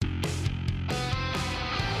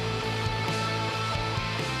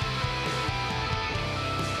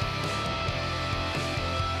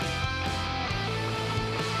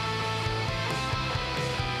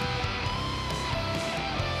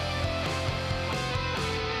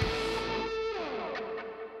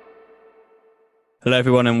Hello,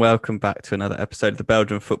 everyone, and welcome back to another episode of the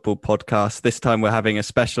Belgian Football Podcast. This time, we're having a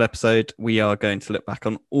special episode. We are going to look back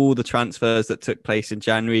on all the transfers that took place in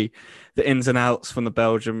January, the ins and outs from the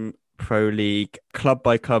Belgian Pro League, club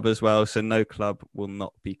by club as well. So, no club will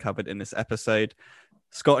not be covered in this episode.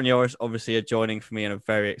 Scott and Joris obviously are joining for me, and I'm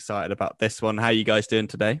very excited about this one. How are you guys doing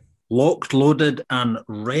today? Locked, loaded, and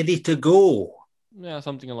ready to go. Yeah,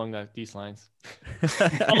 something along these lines.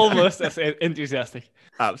 Almost as enthusiastic.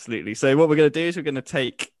 Absolutely. So what we're going to do is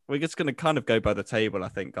we're just going to kind of go by the table, I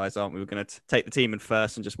think, guys, aren't we? We're going to take the team in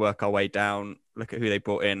first and just work our way down, look at who they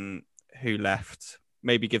brought in, who left,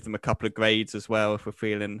 maybe give them a couple of grades as well. If we're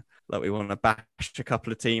feeling like we want to bash a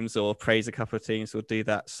couple of teams or praise a couple of teams, we'll do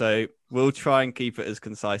that. So we'll try and keep it as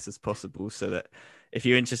concise as possible so that if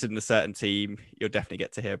you're interested in a certain team, you'll definitely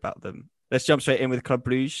get to hear about them. Let's jump straight in with Club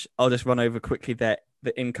Brugge. I'll just run over quickly the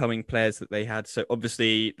incoming players that they had. So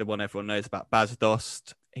obviously the one everyone knows about, Bas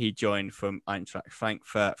Dost. He joined from Eintracht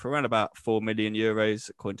Frankfurt for around about 4 million euros,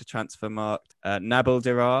 according to Transfermarkt. Nabil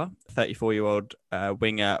Dirar, 34-year-old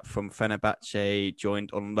winger from Fenerbahce,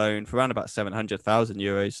 joined on loan for around about 700,000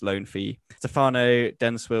 euros loan fee. Stefano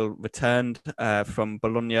Denswil returned from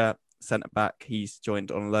Bologna, centre-back. He's joined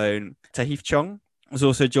on loan. Tahith Chong was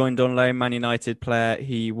also joined on loan, Man United player.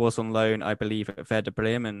 He was on loan, I believe, at Werder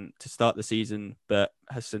Bremen to start the season, but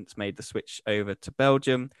has since made the switch over to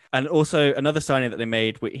Belgium. And also another signing that they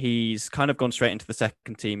made, he's kind of gone straight into the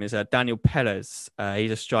second team, is Daniel Perez.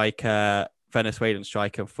 He's a striker, Venezuelan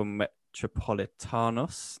striker from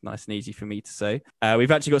Metropolitanos. Nice and easy for me to say.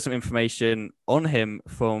 We've actually got some information on him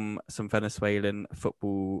from some Venezuelan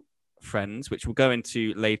football friends, which we'll go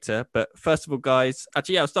into later. But first of all, guys,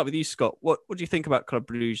 actually, I'll start with you, Scott. What do you think about Club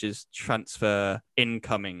Brugge's transfer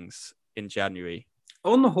incomings in January?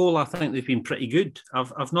 On the whole, I think they've been pretty good.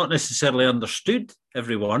 I've not necessarily understood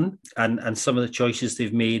everyone and some of the choices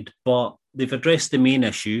they've made, but they've addressed the main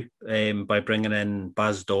issue by bringing in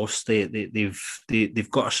Bas Dost. They've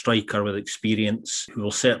got a striker with experience who will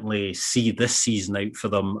certainly see this season out for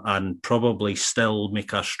them and probably still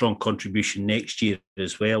make a strong contribution next year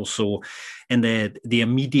as well. So in the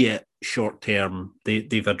immediate short term,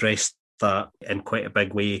 they've addressed that in quite a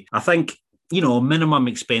big way. I think, minimum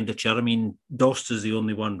expenditure. I mean, Dost is the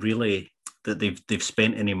only one really that they've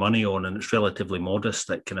spent any money on, and it's relatively modest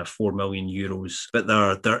at kind of 4 million euros. But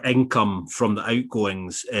their income from the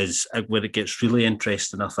outgoings is where it gets really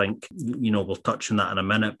interesting, I think. We'll touch on that in a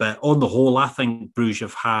minute. But on the whole, I think Bruges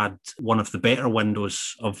have had one of the better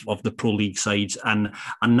windows of the Pro League sides, and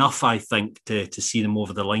enough, I think, to see them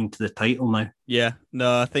over the line to the title now. Yeah,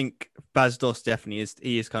 no, I think Bas Dost definitely is.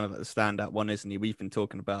 He is kind of the standout one, isn't he? We've been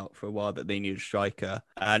talking about for a while that they need a striker,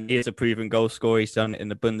 and he is a proven goal scorer. He's done it in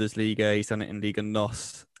the Bundesliga. He's done it in Liga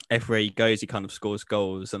NOS. Everywhere he goes, he kind of scores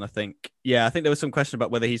goals. And I think there was some question about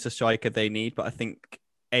whether he's a striker they need, but I think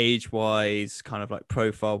age-wise, kind of like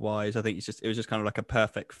profile-wise, I think it was just kind of like a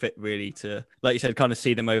perfect fit, really, to, like you said, kind of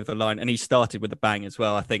see them over the line. And he started with a bang as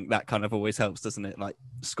well. I think that kind of always helps, doesn't it? Like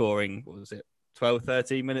scoring, what was it? 12,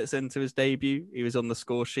 13 minutes into his debut, he was on the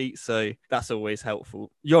score sheet, so that's always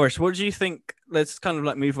helpful. Joris, what do you think? Let's kind of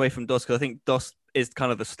like move away from Dost, because I think Dost is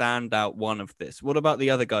kind of the standout one of this. What about the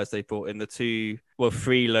other guys they brought in? The three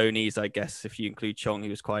loanees, I guess, if you include Chong, he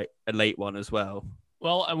was quite a late one as well.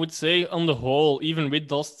 Well, I would say on the whole, even with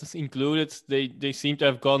Dost included, they seem to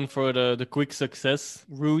have gone for the quick success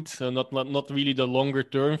route, so not really the longer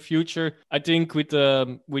term future. I think with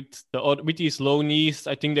these loanees,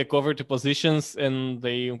 I think they covered the positions, and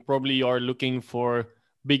they probably are looking for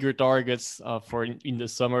bigger targets for in the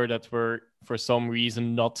summer that were for some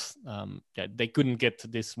reason not they couldn't get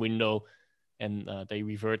this window, and they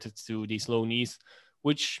reverted to these loanees,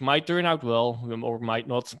 which might turn out well or might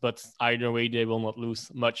not, but either way, they will not lose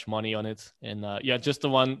much money on it. And just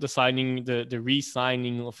the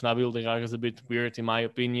re-signing of Nabil Dirar is a bit weird in my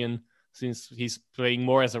opinion, since he's playing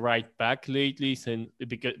more as a right back lately,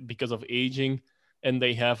 because of aging, and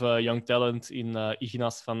they have a young talent in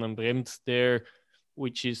Ignas van den Bremt there,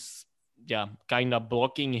 which is kind of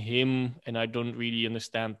blocking him, and I don't really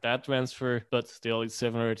understand that transfer, but still it's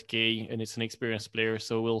 700k and it's an experienced player,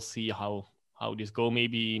 so we'll see how this go.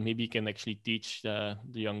 Maybe he can actually teach the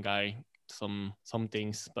young guy some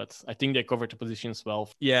things, but I think they covered the positions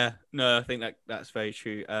well. Yeah, no, I think that's very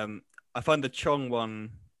true. I find the Chong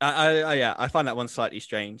one, I find that one slightly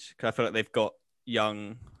strange, because I feel like they've got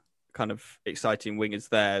young, kind of exciting wingers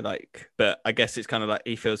there, but I guess it's kind of like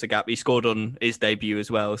he fills a gap. He scored on his debut as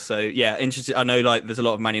well, so yeah, interesting. I know there's a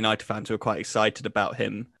lot of Man United fans who are quite excited about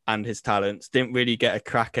him and his talents. Didn't really get a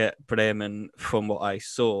crack at Bremen from what I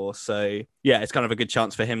saw, so yeah, it's kind of a good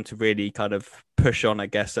chance for him to really kind of push on, I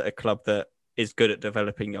guess, at a club that is good at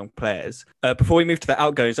developing young players. Before we move to the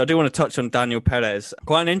outgoings, I do want to touch on Daniel Perez.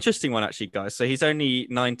 Quite an interesting one, actually, guys. So he's only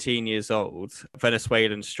 19 years old,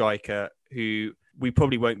 Venezuelan striker who we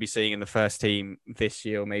probably won't be seeing in the first team this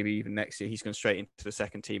year or maybe even next year. He's gone straight into the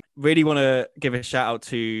second team. Really want to give a shout out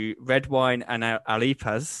to Redwine and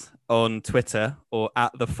Alipas on Twitter, or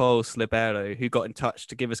at the False Libero, who got in touch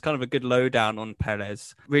to give us kind of a good lowdown on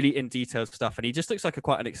Perez, really in detailed stuff. And he just looks like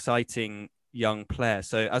quite an exciting young player.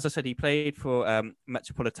 So as I said, he played for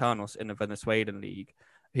Metropolitanos in the Venezuelan league,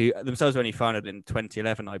 who themselves only founded in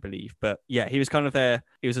 2011, I believe. But yeah, he was kind of there.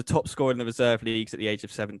 He was a top scorer in the reserve leagues at the age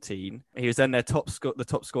of 17. He was then the top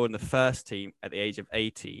scorer in the first team at the age of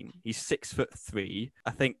 18. He's 6'3".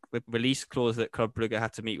 I think the release clause that Club Brugge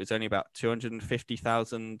had to meet was only about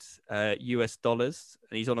 $250,000 US dollars.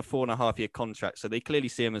 And he's on a 4.5-year contract. So they clearly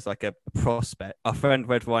see him as like a prospect. Our friend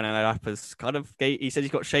Redwine and Alapas he said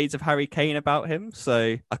he's got shades of Harry Kane about him.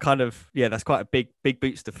 So that's quite a big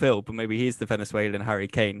boots to fill, but maybe he's the Venezuelan Harry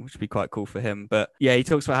Kane, which would be quite cool for him. But yeah, he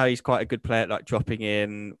talks about how he's quite a good player, like dropping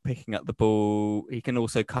in, picking up the ball. He can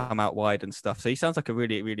also come out wide and stuff. So he sounds like a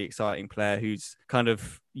really, really exciting player who's kind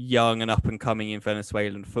of young and up and coming in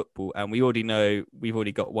Venezuelan football. And we already know we've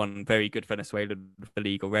already got one very good Venezuelan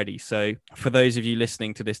league already. So for those of you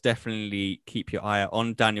listening to this, definitely keep your eye out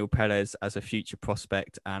on Daniel Perez as a future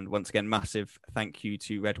prospect. And once again, massive thank you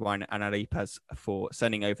to Redwine and Alipas for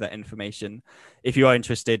sending over that information. If you are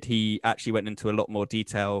interested, he actually went into a lot more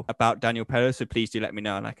detail about Daniel Perez. So please do let me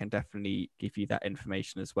know and I can definitely give you that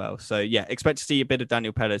information as well. So yeah, expect to see a bit of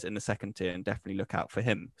Daniel Perez in the second tier and definitely look out for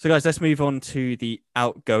him. So guys, let's move on to the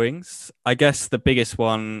outgoings. I guess the biggest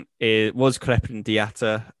one was Crépin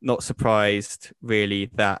Diatta. Not surprised really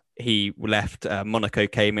that he left. Monaco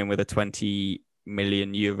came in with a 20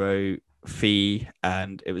 million euro fee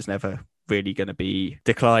and it was never really going to be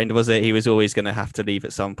declined, was it? He was always going to have to leave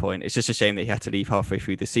at some point. It's just a shame that he had to leave halfway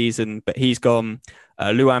through the season, but he's gone.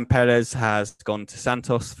 Luan Perez has gone to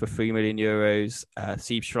Santos for 3 million euros.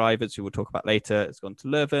 Sieb Schreivers, who we'll talk about later, has gone to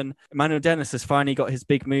Leuven. Emmanuel Dennis has finally got his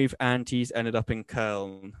big move and he's ended up in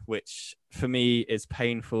Köln, which for me is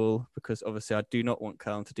painful because obviously I do not want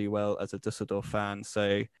Köln to do well as a Düsseldorf fan.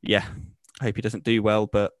 So yeah, I hope he doesn't do well,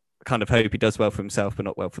 but kind of hope he does well for himself, but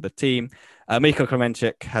not well for the team. Miko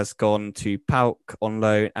Klemenchik has gone to PAOK on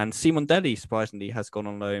loan, and Simon Deli, surprisingly, has gone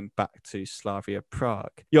on loan back to Slavia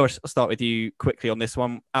Prague. Joris, I'll start with you quickly on this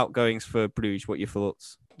one. Outgoings for Bruges, what are your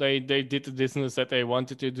thoughts? They did the business that they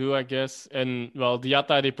wanted to do, I guess. And, well,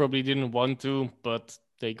 Diatta, they probably didn't want to, but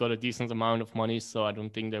they got a decent amount of money, so I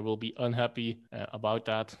don't think they will be unhappy about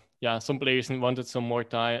that. Yeah, some players wanted some more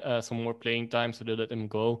time, some more playing time, so they let him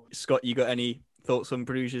go. Scott, you got any thoughts on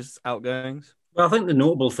Bruges' outgoings? Well, I think the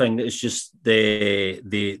notable thing is just the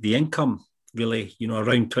income, really. You know,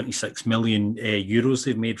 around 26 million euros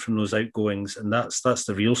they've made from those outgoings, and that's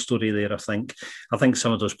the real story there. I think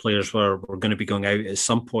some of those players were going to be going out at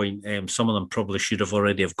some point. Some of them probably should have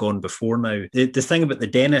already have gone before now. The thing about the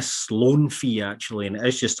Dennis loan fee, actually, and it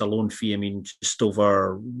is just a loan fee. I mean, just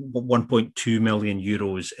over 1.2 million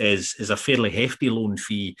euros is a fairly hefty loan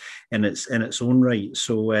fee in its own right.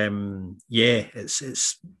 So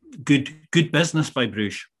it's good business by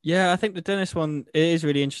Bruges. Yeah, I think the Dennis one is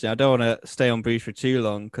really interesting. I don't want to stay on Bruges for too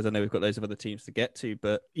long because I know we've got loads of other teams to get to,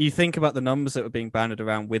 but you think about the numbers that were being banded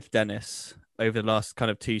around with Dennis over the last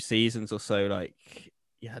kind of 2 seasons or so. Like,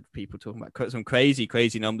 you had people talking about some crazy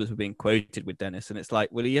numbers were being quoted with Dennis, and it's like,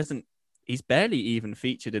 well, he's barely even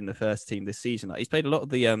featured in the first team this season. Like, he's played a lot of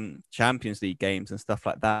the Champions League games and stuff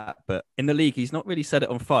like that, but in the league, he's not really set it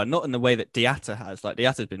on fire. Not in the way that Diatta has. Like,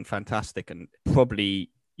 Diatta's been fantastic and probably,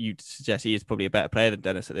 you'd suggest he is probably a better player than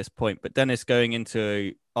Dennis at this point, but Dennis going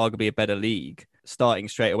into arguably a better league, starting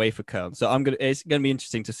straight away for Köln. So it's going to be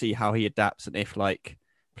interesting to see how he adapts and if like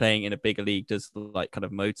playing in a bigger league does like kind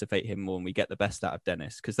of motivate him more and we get the best out of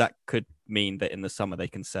Dennis, because that could mean that in the summer they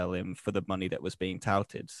can sell him for the money that was being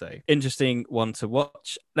touted. So interesting one to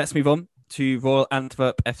watch. Let's move on to Royal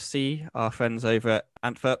Antwerp FC, our friends over at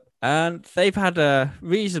Antwerp, and they've had a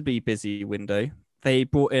reasonably busy window. They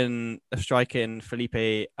brought in a striker in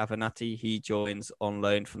Felipe Avenatti. He joins on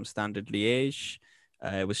loan from Standard Liège.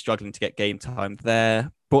 Was struggling to get game time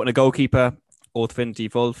there. Brought in a goalkeeper. Ortwin de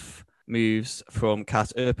Wolf moves from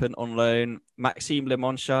Cas Eupen on loan. Maxime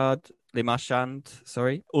Lemarchand,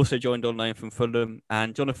 also joined on loan from Fulham.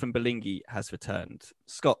 And Jonathan Bellingi has returned.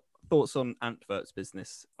 Scott, thoughts on Antwerp's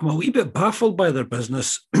business? I'm a wee bit baffled by their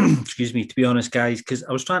business, excuse me, to be honest, guys, because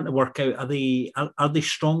I was trying to work out, are they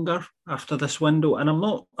stronger after this window? And I'm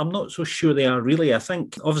not so sure they are really. I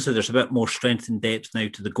think obviously there's a bit more strength and depth now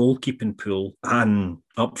to the goalkeeping pool, and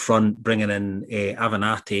up front bringing in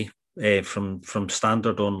Avenatti from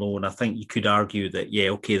Standard on loan. I think you could argue that, yeah,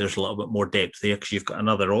 okay, there's a little bit more depth there because you've got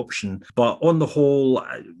another option. But on the whole,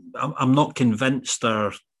 I'm not convinced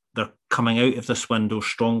they're coming out of this window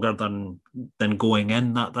stronger than going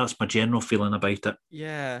in. That's my general feeling about it.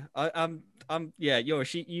 Yeah, yeah,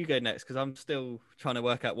 Joris, you go next because I'm still trying to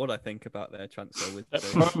work out what I think about their transfer with.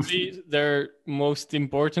 Probably their most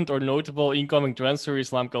important or notable incoming transfer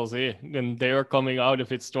is Lam Kalze, and they are coming out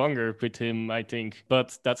of it stronger with him, I think.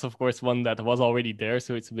 But that's of course one that was already there,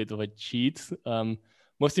 so it's a bit of a cheat.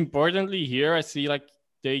 Most importantly, here I see like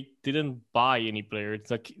they didn't buy any player.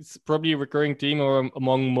 It's probably a recurring theme or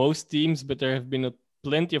among most teams, but there have been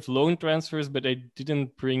plenty of loan transfers, but they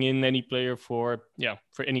didn't bring in any player for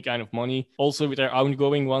any kind of money. Also with their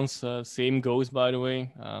outgoing ones, same goes, by the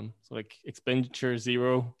way. So like expenditure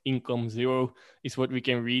 0, income 0 is what we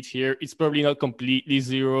can read here. It's probably not completely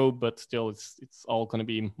 0, but still it's all going to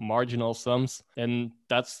be marginal sums. And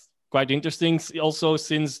that's quite interesting. Also,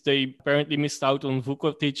 since they apparently missed out on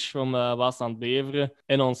Vukotic from Waasland Beveren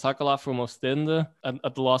and on Sakala from Oostende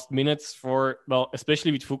at the last minutes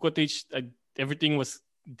especially with Vukotic, everything was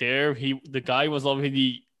there. The guy was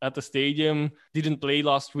already at the stadium, didn't play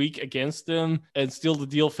last week against them, and still the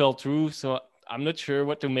deal fell through. So I'm not sure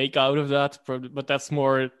what to make out of that, but that's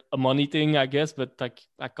more a money thing, I guess. But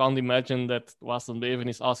I can't imagine that Waasland Beveren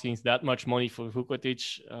is asking that much money for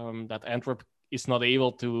Vukotic, that Antwerp is not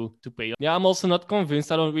able to pay. Yeah, I'm also not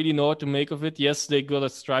convinced. I don't really know what to make of it. Yes, they got a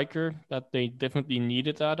striker that they definitely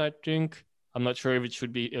needed that, I think. I'm not sure if it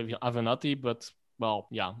should be Avenatti, but well,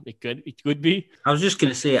 yeah, it could be. I was just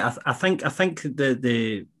going to say, I think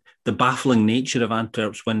the baffling nature of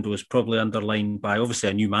Antwerp's window is probably underlined by obviously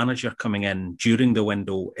a new manager coming in during the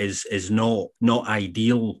window is not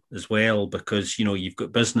ideal as well, because you've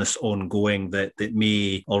got business ongoing that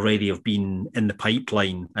may already have been in the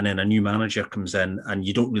pipeline, and then a new manager comes in and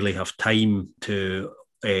you don't really have time to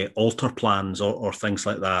alter plans or things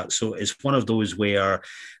like that. So it's one of those where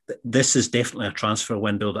this is definitely a transfer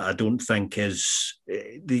window that I don't think is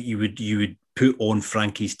that you would put on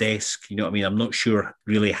Frankie's desk. You know what I mean? I'm not sure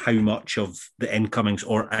really how much of the incomings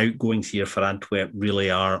or outgoings here for Antwerp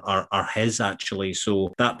really are his, actually.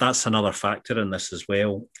 So that's another factor in this as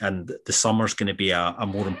well. And the summer's going to be a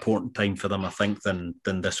more important time for them, I think, than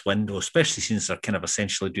this window, especially since they're kind of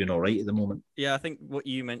essentially doing all right at the moment. Yeah, I think what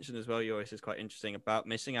you mentioned as well, Joris, is quite interesting about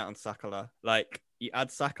missing out on Sakala. Like, you add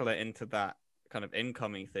Sakala into that kind of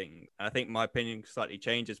incoming thing, and I think my opinion slightly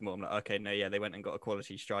changes more. I'm like, okay, no, yeah, they went and got a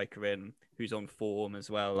quality striker in who's on form as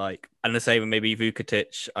well, like, and the same with maybe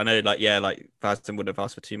Vukotic. I know, like, yeah, like Vazden would have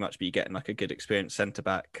asked for too much, but you're getting like a good experienced centre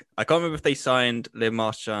back. I can't remember if they signed Le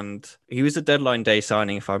Marchand. He was a deadline day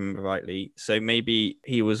signing, if I remember rightly, so maybe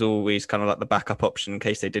he was always kind of like the backup option in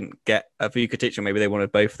case they didn't get a Vukotic, or maybe they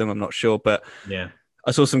wanted both of them. I'm not sure, but yeah,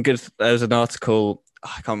 I saw some good. There was an article,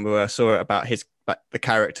 I can't remember where I saw it, about the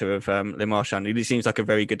character of Le Marchand. He seems like a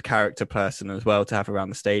very good character person as well to have around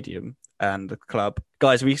the stadium and the club.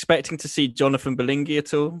 Guys, are we expecting to see Jonathan Bellingi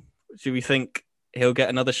at all? Do we think he'll get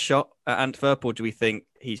another shot at Antwerp, or do we think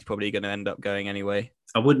he's probably going to end up going anyway?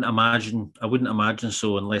 I wouldn't imagine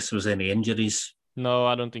so, unless there was any injuries. No,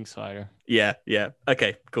 I don't think so either. Yeah.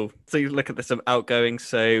 Okay, cool. So you look at some outgoings.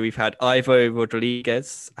 So we've had Ivo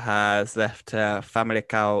Rodriguez has left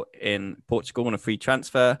Famalicão in Portugal on a free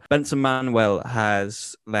transfer. Benson Manuel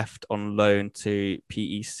has left on loan to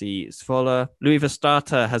PEC Zwolle. Louis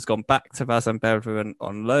Verstraete has gone back to Waasland Beveren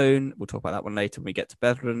on loan. We'll talk about that one later when we get to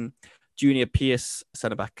Beveren. Junior Pierce,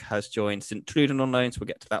 centre-back, has joined Sint-Truiden on loan, so we'll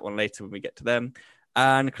get to that one later when we get to them.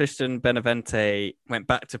 And Christian Benavente went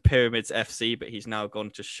back to Pyramids FC, but he's now gone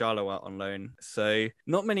to Charleroi on loan. So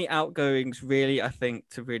not many outgoings, really, I think,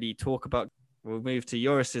 to really talk about. We'll move to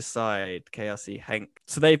Joris's side, KRC Henk.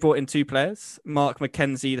 So they brought in 2 players. Mark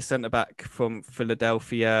McKenzie, the centre-back from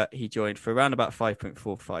Philadelphia. He joined for around about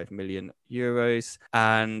 5.45 million euros.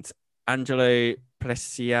 And Angelo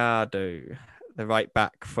Preciado, the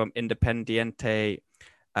right-back from Independiente.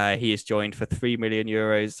 He is joined for 3 million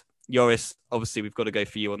euros. Joris, obviously, we've got to go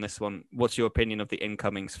for you on this one. What's your opinion of the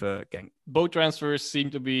incomings for Genk? Both transfers seem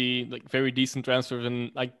to be like very decent transfers, and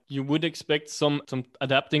like you would expect some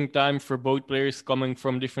adapting time for both players coming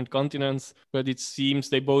from different continents. But it seems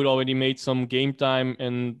they both already made some game time,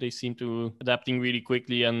 and they seem to adapting really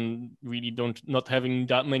quickly and really not having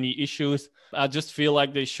that many issues. I just feel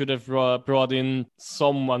like they should have brought in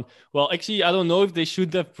someone. Well, actually, I don't know if they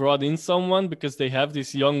should have brought in someone, because they have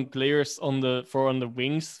these young players on the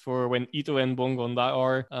wings for when Ito and Bongonda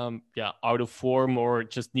are out of form or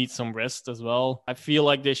just need some rest as well. I feel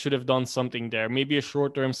like they should have done something there. Maybe a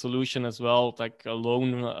short-term solution as well, like a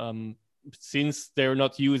loan since they're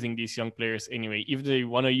not using these young players anyway. If they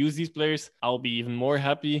want to use these players, I'll be even more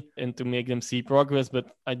happy and to make them see progress.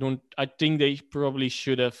 But I think they probably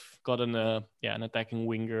should have gotten an attacking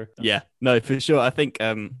winger. Yeah, no, for sure. I think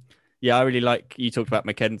I really like you talked about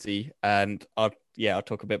Mackenzie, and I'll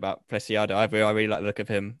talk a bit about Preciado. I really like the look of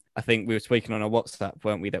him. I think we were speaking on our WhatsApp,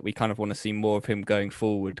 weren't we, that we kind of want to see more of him going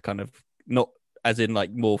forward, kind of not as in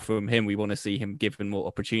like more from him. We want to see him given more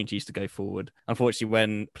opportunities to go forward. Unfortunately,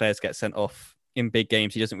 when players get sent off in big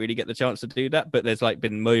games, he doesn't really get the chance to do that. But there's like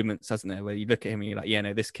been moments, hasn't there, where you look at him and you're like, yeah,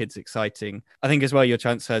 no, this kid's exciting. I think as well, your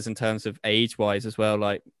transfers in terms of age wise as well,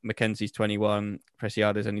 like Mackenzie's 21,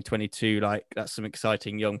 Preciado's only 22. Like that's some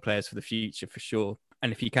exciting young players for the future for sure.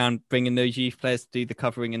 And if you can bring in those youth players to do the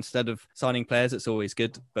covering instead of signing players, it's always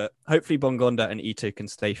good. But hopefully Bongonda and Ito can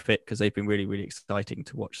stay fit because they've been really, really exciting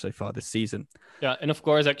to watch so far this season. Yeah, and of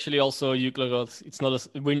course, actually also Juklagos, it's not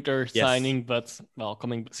a winter signing, but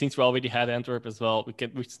since we already had Antwerp as well,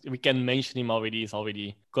 we can mention him already. He's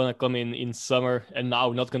already gonna come in summer, and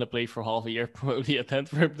now not gonna play for half a year probably at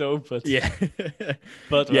Antwerp though.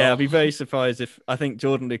 But I'll be very surprised if I think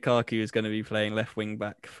Jordan Lukaku is going to be playing left wing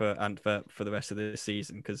back for Antwerp for the rest of the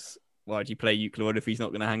season, because why do you play Euclid if he's not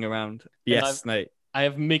going to hang around? Yes, Nate. I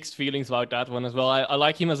have mixed feelings about that one as well. I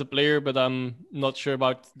like him as a player, but I'm not sure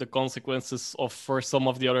about the consequences for some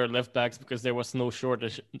of the other left backs, because there was no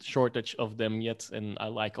shortage of them yet, and I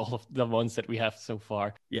like all of the ones that we have so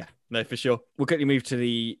far. Yeah, no, for sure. We'll quickly move to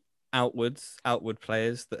the outward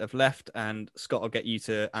players that have left, and Scott, I'll get you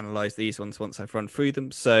to analyze these ones once I've run through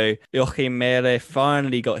them. So Joachim Mele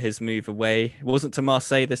finally got his move away. It wasn't to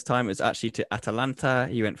Marseille this time, it was actually to Atalanta.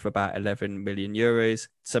 He went for about 11 million euros.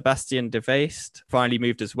 Sebastian De Weest finally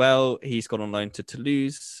moved as well. He's gone on loan to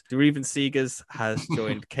Toulouse. Ruben Seegers has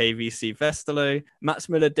joined KVC Westerlo. Mats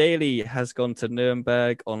Müller-Daly has gone to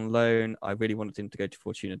Nuremberg on loan. I really wanted him to go to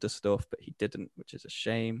Fortuna Düsseldorf, but he didn't, which is a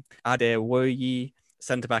shame. Adair Woyi,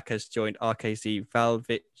 centre-back, has joined RKC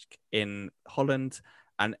Waalwijk in Holland.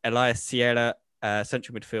 And Elias Sierra,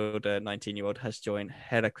 central midfielder, 19-year-old, has joined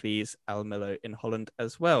Heracles Almelo in Holland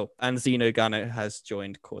as well. And Zeno Gano has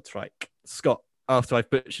joined Kortrijk. Scott, after I've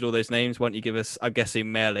butchered all those names, why don't you give us, I'm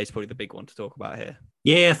guessing Mele is probably the big one to talk about here.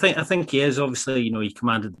 Yeah, I think he is. Obviously, he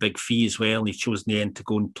commanded the big fee as well, and he chose in the end to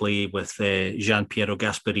go and play with Gian Piero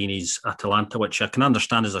Gasperini's Atalanta, which I can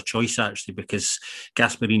understand as a choice, actually, because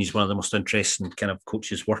Gasperini is one of the most interesting kind of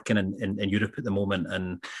coaches working in Europe at the moment,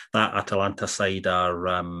 and that Atalanta side are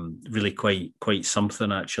really quite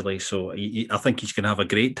something, actually. So I think he's going to have a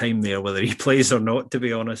great time there, whether he plays or not, to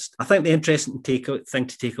be honest. I think the interesting thing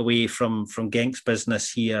to take away from Genk's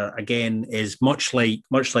business here, again, is much like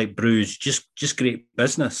Bruges, just great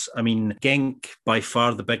business. I mean, Genk, by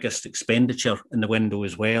far the biggest expenditure in the window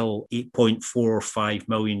as well. 8.45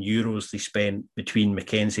 million euros they spent between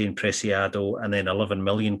Mackenzie and Preciado, and then 11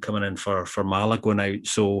 million coming in for Malaga going out.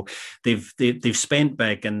 So they've spent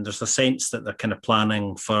big, and there's a sense that they're kind of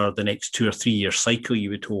planning for the next 2 or 3 year cycle,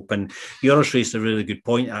 you would hope. And Joris raised a really good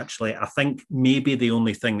point, actually. I think maybe the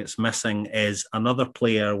only thing that's missing is another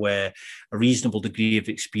player with a reasonable degree of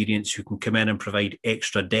experience who can come in and provide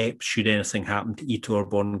extra depth should anything happen to Ito or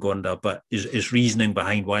Bongonda. But his reasoning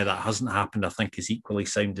behind why that hasn't happened, I think, is equally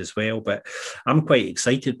sound as well. But I'm quite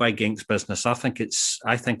excited by Genk's business. I think it's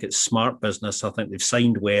smart business. I think they've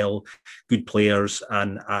signed well, good players,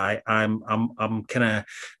 and I'm kind of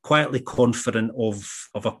quietly confident of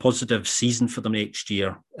a positive season for them next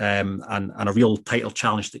year, and a real title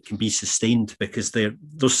challenge that can be sustained, because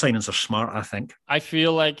those signings are smart, I think. I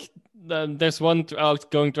feel like there's one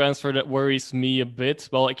outgoing transfer that worries me a bit.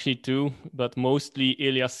 Well, actually two, but mostly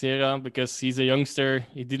Elias Serra, because he's a youngster.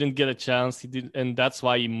 He didn't get a chance. And that's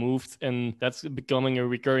why he moved. And that's becoming a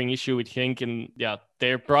recurring issue with Genk. And yeah,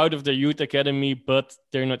 they're proud of their youth academy, but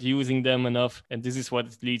they're not using them enough. And this is what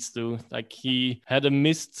it leads to. Like, he had a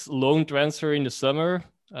missed loan transfer in the summer.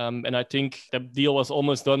 And I think that deal was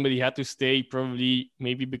almost done, but he had to stay, probably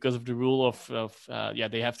maybe because of the rule of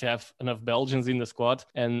they have to have enough Belgians in the squad.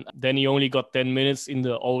 And then he only got 10 minutes in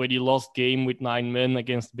the already lost game with 9 men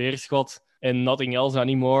against Beerschot and nothing else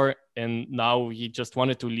anymore. And now he just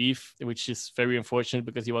wanted to leave, which is very unfortunate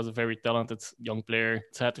because he was a very talented young player.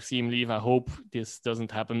 It's sad to see him leave. I hope this doesn't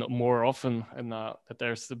happen more often, and that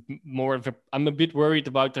there's more of a... I'm a bit worried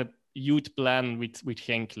about that youth plan with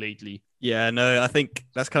Genk lately. Yeah, no, I think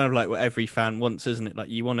that's kind of like what every fan wants, isn't it? Like,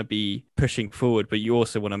 you want to be pushing forward, but you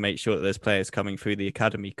also want to make sure that there's players coming through the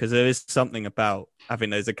academy, because there is something about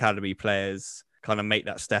having those academy players kind of make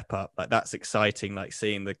that step up. Like, that's exciting, like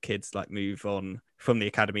seeing the kids like move on from the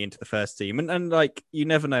academy into the first team. And like, you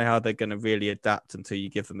never know how they're going to really adapt until you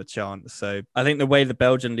give them a chance. So I think the way the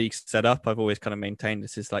Belgian league's set up, I've always kind of maintained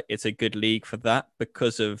this is like, it's a good league for that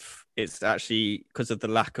because of the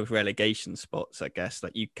lack of relegation spots, I guess.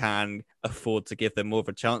 Like, you can afford to give them more of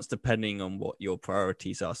a chance depending on what your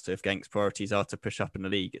priorities are. So if Genk's priorities are to push up in the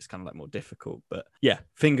league, it's kind of like more difficult. But yeah,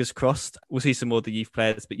 fingers crossed. We'll see some more of the youth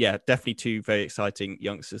players. But yeah, definitely two very exciting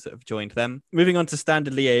youngsters that have joined them. Moving on to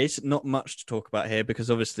Standard Liège, not much to talk about here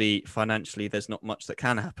because obviously financially there's not much that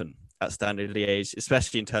can happen at Standard Liège,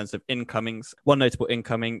 especially in terms of incomings. One notable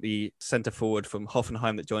incoming, the centre forward from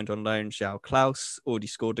Hoffenheim that joined on loan, João Klaus, already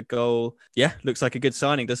scored a goal. Yeah, looks like a good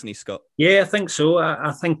signing, doesn't he, Scott? Yeah, I think so.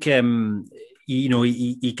 I think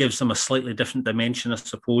he gives them a slightly different dimension, I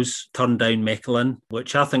suppose. Turned down Mechelen,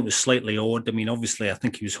 which I think was slightly odd. I mean, obviously, I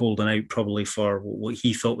think he was holding out probably for what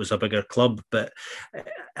he thought was a bigger club. But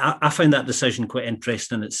I found that decision quite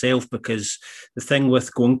interesting in itself because the thing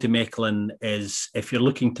with going to Mechelen is if you're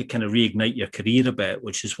looking to kind of reignite your career a bit,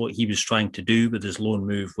 which is what he was trying to do with his loan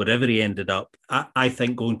move, wherever he ended up, I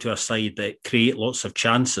think going to a side that create lots of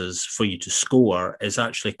chances for you to score is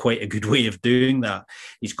actually quite a good way of doing that.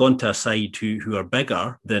 He's gone to a side who are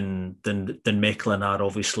bigger than Mechelen are,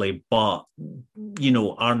 obviously, but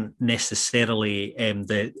aren't necessarily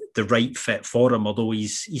the right fit for him. Although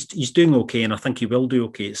he's doing okay, and I think he will do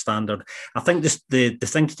okay at Standard. I think the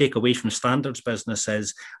thing to take away from Standard's business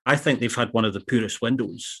is I think they've had one of the poorest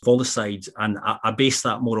windows of all the sides, and I base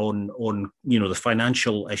that more on the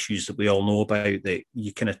financial issues that we all know about that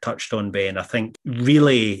you kind of touched on, Ben. I think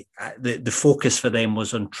really the focus for them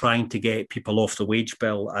was on trying to get people off the wage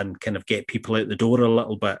bill and kind of get people out the door a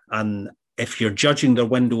little bit. And if you're judging their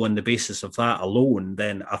window on the basis of that alone,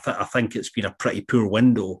 then I think it's been a pretty poor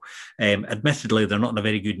window. Admittedly, they're not in a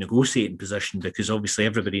very good negotiating position because obviously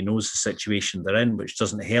everybody knows the situation they're in, which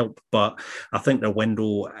doesn't help. But I think their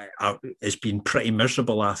window has been pretty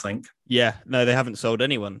miserable, I think. Yeah, no, they haven't sold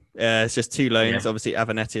anyone. It's just two loans. Yeah. Obviously,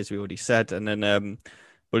 Avanetti, as we already said, and then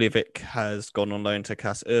Buljovic has gone on loan to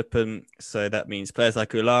Cas Erpen. So that means players like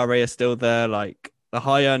Ulare are still there. Like, the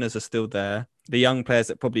high earners are still there. The young players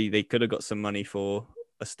that probably they could have got some money for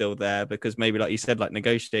are still there because maybe, like you said, like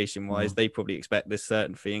negotiation wise, they probably expect this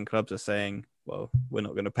certain fee, and clubs are saying, well, we're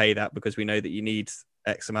not going to pay that because we know that you need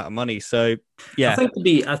X amount of money. So yeah,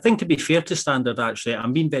 I think to be fair to Standard, actually,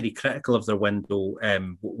 I'm being very critical of their window,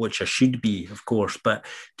 which I should be, of course. But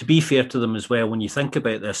to be fair to them as well, when you think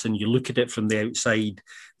about this and you look at it from the outside,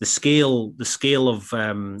 the scale of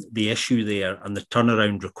the issue there and the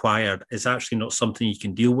turnaround required is actually not something you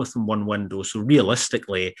can deal with in one window. So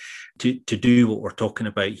realistically, to do what we're talking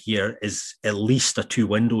about here is at least a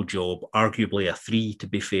 2-window job, arguably a 3, to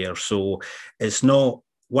be fair. So it's not.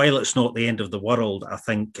 While it's not the end of the world, I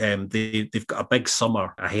think they've got a big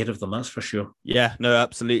summer ahead of them, that's for sure. Yeah, no,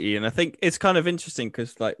 absolutely. And I think it's kind of interesting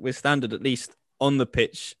because, like, with Standard, at least on the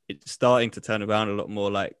pitch, it's starting to turn around a lot more.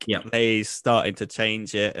 Like, Lay's starting to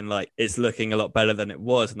change it, and like it's looking a lot better than it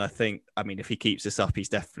was. And I think, I mean, if he keeps this up, he's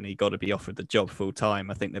definitely got to be offered the job full time.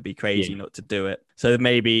 I think they'd be crazy not to do it. So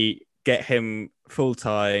maybe get him full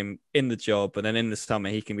time in the job, and then in the summer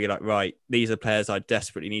he can be like, right, these are players I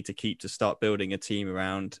desperately need to keep to start building a team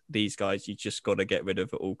around. These guys you just got to get rid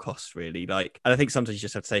of at all costs, really. Like, and I think sometimes you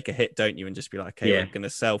just have to take a hit, don't you, and just be like, okay, we're going to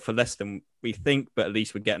sell for less than we think, but at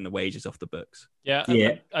least we're getting the wages off the books.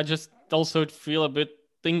 I just also feel a bit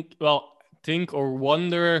think or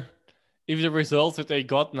wonder if the results that they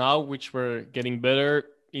got now, which were getting better,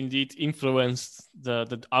 indeed influenced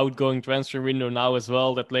the outgoing transfer window now as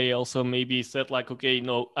well. That Lay also maybe said like, okay,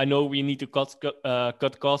 no, I know we need to cut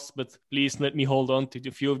costs, but please let me hold on to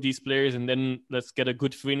a few of these players, and then let's get a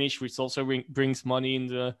good finish, which also brings money in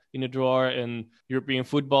the drawer, and European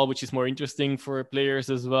football, which is more interesting for players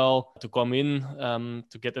as well to come in,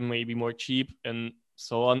 to get them maybe more cheap and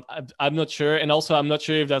so on. I'm not sure, and also I'm not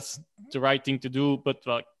sure if that's the right thing to do, but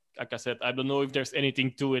like I said, I don't know if there's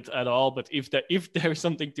anything to it at all, but if there's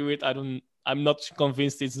something to it, I'm not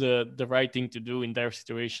convinced it's the right thing to do in their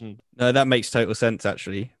situation. No, that makes total sense,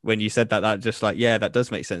 actually. When you said that just like, yeah, that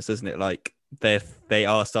does make sense, doesn't it? Like, they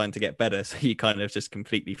are starting to get better, so you kind of just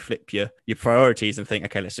completely flip your priorities and think,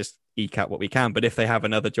 okay, let's just eke out what we can. But if they have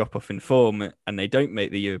another drop off in form and they don't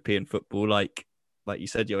make the European football, like you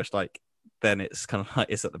said, Josh, like, then it's kind of like,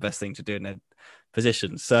 is that the best thing to do in their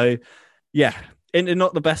position? So yeah, in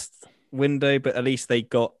not the best window, but at least they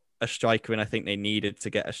got a striker in. I think they needed to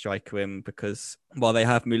get a striker in because while they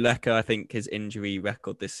have Muleka, I think his injury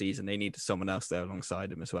record this season, they needed someone else there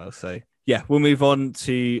alongside him as well. So yeah, we'll move on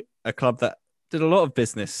to a club that did a lot of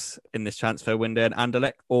business in this transfer window, and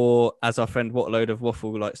Anderlecht, or as our friend Whatload of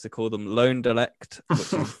Waffle likes to call them, Loanderlecht,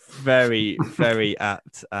 which is very, very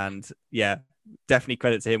apt. And yeah, definitely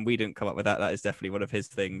credit to him. We didn't come up with that. That is definitely one of his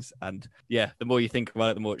things. And yeah, the more you think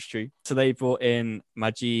about it, the more it's true. So they brought in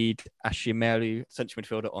Majid Ashimeru, central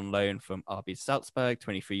midfielder on loan from RB Salzburg,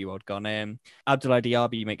 23-year-old Ghanaian. Abdoulaye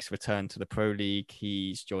Diaby makes a return to the Pro League.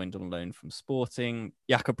 He's joined on loan from Sporting.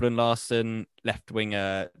 Jakob Lund Larsen, left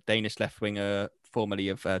winger, Danish left winger, formerly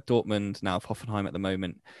of Dortmund, now of Hoffenheim at the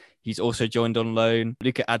moment. He's also joined on loan.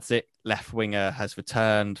 Luka Adzik, left winger, has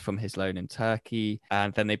returned from his loan in Turkey.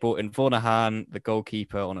 And then they brought in Vornahan, the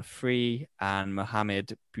goalkeeper, on a free, and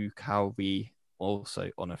Mohamed Boukawi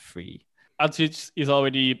also on a free. Adzik is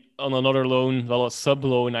already on another loan, well, a sub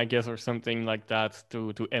loan, I guess, or something like that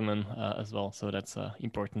to Emmen as well. So that's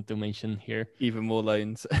important to mention here. Even more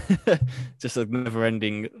loans. Just a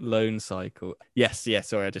never-ending loan cycle. Yes,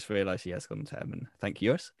 sorry, I just realised he has gone to Emmen. Thank you,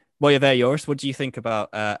 Joris. While you're there, Joris, what do you think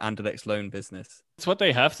about Anderlecht's loan business? It's what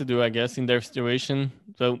they have to do, I guess, in their situation.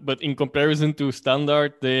 So, but in comparison to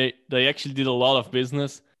Standard, they actually did a lot of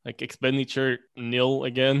business, like expenditure nil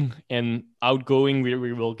again, and outgoing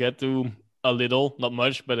we will get to a little, not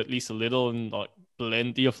much, but at least a little, and like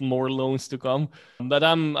plenty of more loans to come. But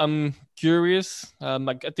I'm curious. I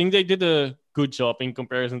think they did a good job in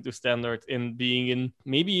comparison to Standard in being in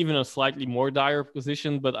maybe even a slightly more dire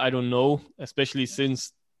position, but I don't know, especially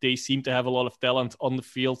since they seem to have a lot of talent on the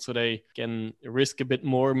field, so they can risk a bit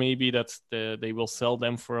more. Maybe that they will sell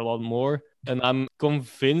them for a lot more. And I'm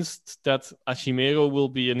convinced that Ashimero will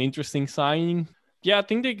be an interesting signing. Yeah, I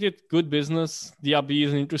think they did good business. Diaby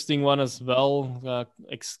is an interesting one as well.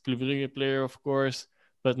 Ex-Club player, of course,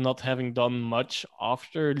 but not having done much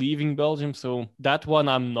after leaving Belgium. So that one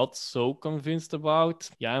I'm not so convinced about.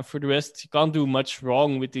 Yeah, and for the rest, you can't do much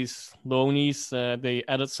wrong with these loanies. They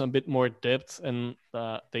added some bit more depth, and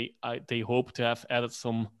they hope to have added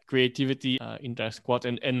some creativity in their squad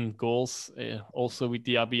and goals. Also with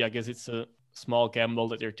Diaby, I guess it's a small gamble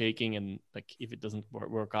that they're taking, and like if it doesn't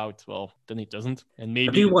work out, well, then it doesn't. And maybe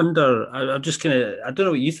I do wonder. I'm just gonna. I don't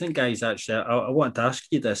know what you think, guys. Actually, I wanted to ask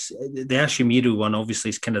you this. The Ashimiru one, obviously,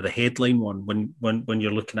 is kind of the headline one when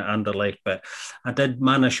you're looking at Anderlecht. But I did.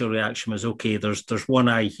 My initial reaction was okay. There's one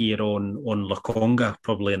eye here on Lokonga.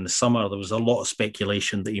 Probably in the summer, there was a lot of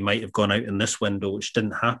speculation that he might have gone out in this window, which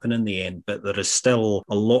didn't happen in the end. But there is still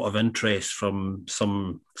a lot of interest from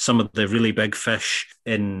some of the really big fish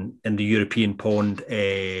in the European pond,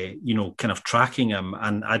 kind of tracking him.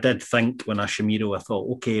 And I did think when Ashimiro, I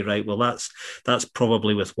thought, okay, right, well, that's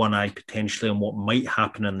probably with one eye potentially on what might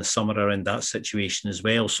happen in the summer around that situation as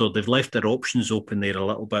well. So they've left their options open there a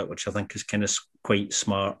little bit, which I think is kind of quite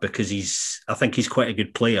smart, because I think he's quite a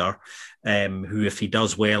good player. Who, if he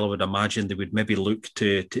does well, I would imagine they would maybe look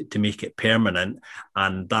to make it permanent,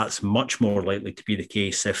 and that's much more likely to be the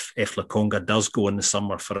case if Lokonga does go in the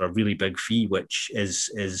summer for a really big fee, which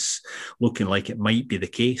is looking like it might be the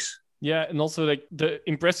case. Yeah, and also like the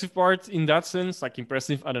impressive part in that sense, like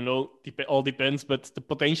impressive, I don't know, all depends, but the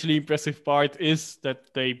potentially impressive part is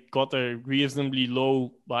that they got a reasonably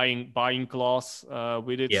low buying clause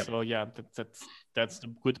with it. Yep. So yeah, that's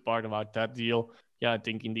the good part about that deal. Yeah, I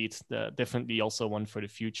think indeed definitely also one for the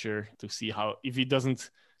future to see how, if he doesn't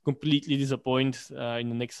completely disappoint in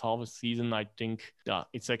the next half of the season, I think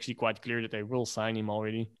it's actually quite clear that they will sign him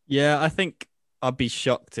already. Yeah, I think I'd be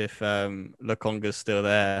shocked if Lokonga's still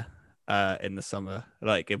there in the summer,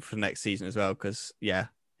 like for next season as well, because yeah,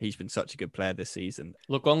 he's been such a good player this season.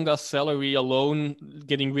 Lokonga's salary alone,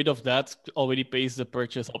 getting rid of that already pays the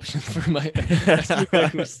purchase option for my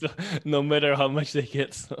no matter how much they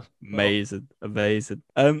get. So. Amazing.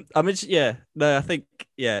 I think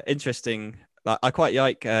interesting. Like, I quite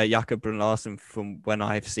like Jakob Lund Larsen from when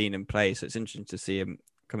I've seen him play, so it's interesting to see him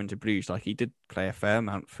come into Bruges. Like, he did play a fair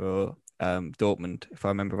amount for Dortmund, if I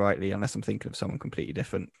remember rightly, unless I'm thinking of someone completely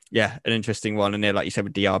different. Yeah, an interesting one. And then, like you said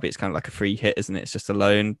with Diaby, it's kind of like a free hit, isn't it? It's just a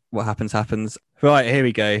loan. What happens. Right, here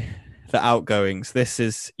we go. The outgoings. This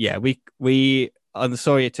is, I'm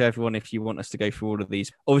sorry to everyone if you want us to go through all of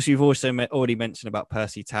these. Obviously, we've also already mentioned about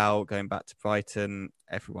Percy Tau going back to Brighton.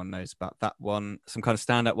 Everyone knows about that one. Some kind of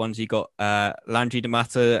standout ones. You got Landry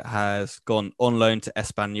Damata has gone on loan to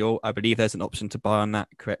Espanyol. I believe there's an option to buy on that.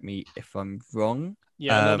 Correct me if I'm wrong.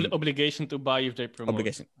 Yeah, obligation to buy if they promote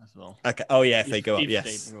obligation as well. Okay. Oh yeah, if they go up,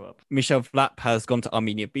 yes. Michel Vlap has gone to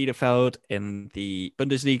Arminia Bielefeld in the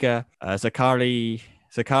Bundesliga. Zakaria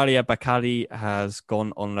Bakali has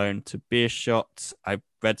gone on loan to Beerschot. I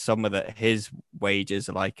read somewhere that his wages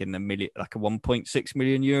are like in the million, like a 1.6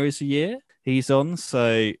 million euros a year he's on.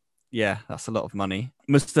 So Yeah, that's a lot of money.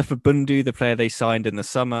 Mustafa Bundu, the player they signed in the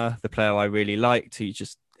summer, the player I really liked, who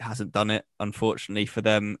just hasn't done it, unfortunately for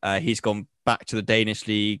them. He's gone back to the Danish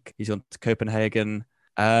league. He's on to Copenhagen.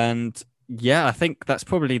 And yeah, I think that's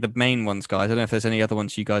probably the main ones, guys. I don't know if there's any other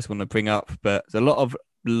ones you guys want to bring up, but there's a lot of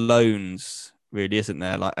loans, really, isn't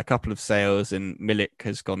there? Like a couple of sales, and Milik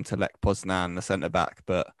has gone to Lech Poznan, the centre back,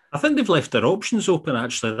 but I think they've left their options open,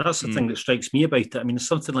 actually. That's the thing that strikes me about it. I mean,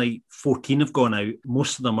 something like 14 have gone out.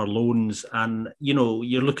 Most of them are loans. And,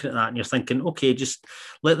 you're looking at that and you're thinking, okay, just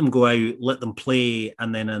let them go out, let them play.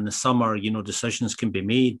 And then in the summer, decisions can be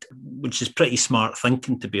made, which is pretty smart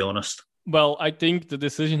thinking, to be honest. Well, I think the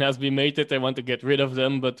decision has been made that they want to get rid of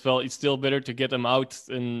them, but well, it's still better to get them out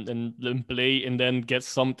and play and then get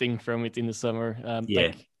something from it in the summer.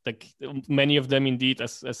 Like many of them, indeed,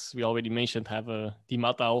 as we already mentioned, have Di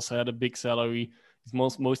Matta also had a big salary.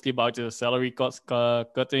 It's mostly about the salary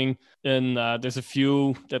cutting, and there's a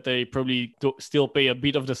few that they probably still pay a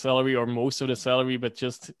bit of the salary or most of the salary, but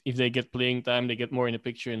just if they get playing time, they get more in the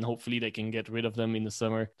picture, and hopefully they can get rid of them in the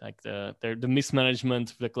summer. Like the mismanagement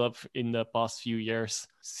of the club in the past few years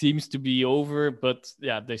seems to be over, but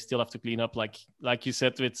yeah, they still have to clean up. Like you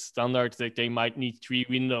said with Standard, that they might need 3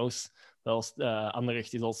 windows. Well,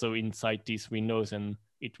 Anderlecht is also inside these windows, and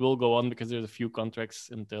it will go on because there's a few contracts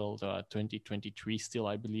until 2023 still,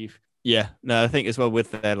 I believe. Yeah, no, I think as well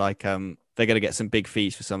with their they're going to get some big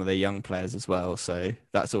fees for some of their young players as well, so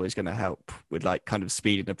that's always going to help with kind of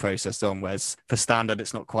speeding the process on. Whereas for Standard,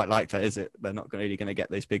 it's not quite like that, is it? They're not really going to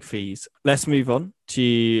get those big fees. Let's move on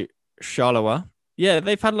to Charleroi. Yeah,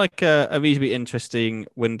 they've had a reasonably interesting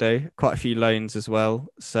window, quite a few loans as well.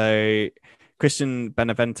 So Christian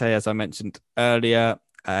Benavente, as I mentioned earlier,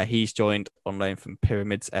 he's joined on loan from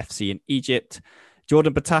Pyramids FC in Egypt.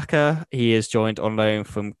 Jordan Bataka, he is joined on loan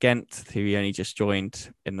from Ghent, who he only just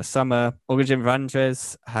joined in the summer. Origin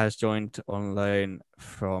Randres has joined on loan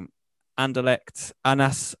from Anderlecht.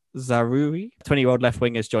 Anas Zarouri, 20-year-old left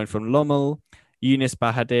wing, has joined from Lommel. Yunus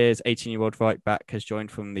Bahadir's 18-year-old right back has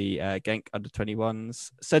joined from the Genk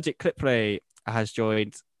under-21s. Cedric Clipley has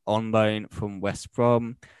joined on loan from West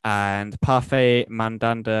Brom, and Parfait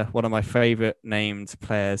Mandanda, one of my favourite named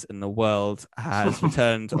players in the world, has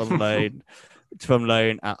returned on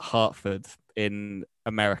loan at Hartford in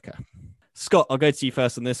America. Scott, I'll go to you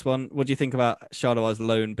first on this one. What do you think about Charleroi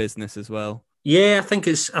loan business as well? Yeah, I think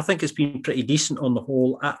it's been pretty decent on the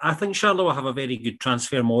whole. I think Charleroi have a very good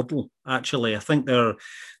transfer model. Actually, I think their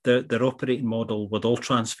operating model with all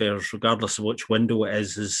transfers, regardless of which window it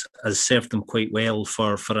is, has served them quite well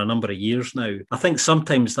for a number of years now. I think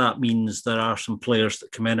sometimes that means there are some players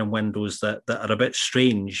that come in windows that are a bit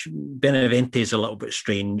strange. Benavente is a little bit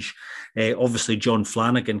strange. Obviously, John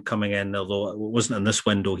Flanagan coming in, although it wasn't in this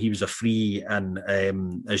window, he was a free and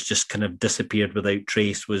has just kind of disappeared without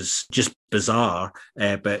trace, was just bizarre.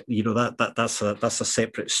 But that's a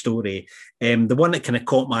separate story. The one that kind of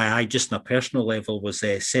caught my eye just on a personal level was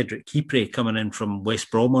Cedric Kipre coming in from West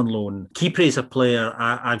Brom on loan. Kipre is a player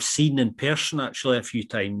I've seen in person actually a few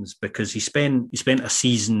times, because he spent a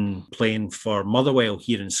season playing for Motherwell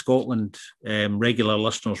here in Scotland. Regular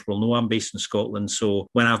listeners will know I'm based in Scotland, so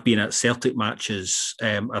when I've been at Celtic matches,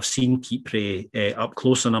 I've seen Kipre up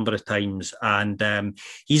close a number of times, and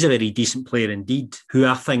he's a very decent player indeed, who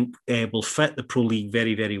I think will fit the Pro League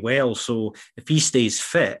very, very well. So if he stays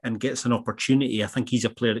fit and gets an opportunity, I think he's a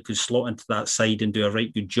player that could slot into that side and do a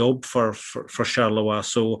right good job for Charleroi.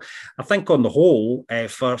 So I think on the whole,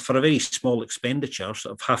 for a very small expenditure,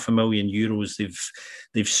 sort of €500,000,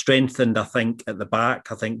 they've strengthened, I think, at the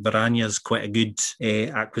back. I think Varanya's quite a good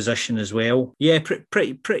acquisition as well. Yeah,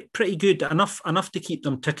 pretty good. Enough to keep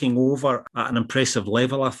them ticking over at an impressive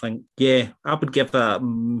level, I think. Yeah, I would give that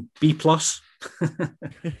B+.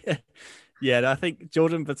 Yeah, I think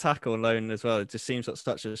Jordan Bataka on loan as well. It just seems like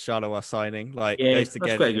such a Charleroi signing. Goes to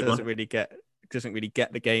Ghent, doesn't really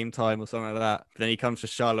get the game time or something like that. But then he comes to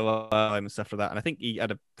Charleroi and stuff like that. And I think he had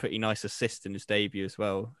a pretty nice assist in his debut as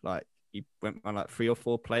well. He went on 3 or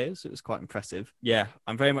 4 players. It was quite impressive. Yeah,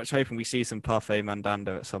 I'm very much hoping we see some Parfait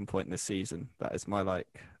Mandanda at some point this season. That is my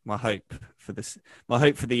hope for this. My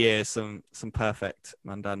hope for the year. Some perfect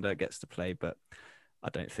Mandanda gets to play, but I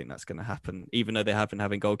don't think that's going to happen, even though they have been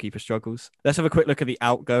having goalkeeper struggles. Let's have a quick look at the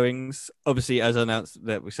outgoings. Obviously, as announced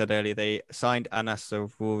that we said earlier, they signed Anas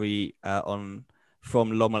Zarouri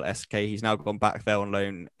from Lommel SK. He's now gone back there on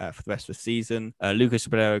loan for the rest of the season. Lucas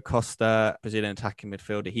Ribeiro Costa, Brazilian attacking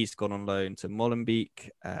midfielder, he's gone on loan to Molenbeek.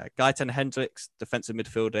 Gaetan Hendricks, defensive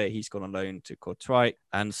midfielder, he's gone on loan to Kortrijk.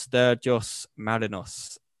 And Sturgios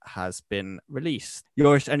Marinos, has been released.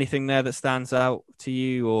 Yours, anything there that stands out to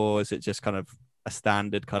you, or is it just kind of a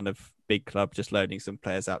standard kind of big club just loaning some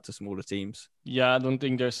players out to smaller teams? Yeah, I don't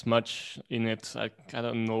think there's much in it. I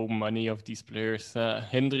don't know many of these players.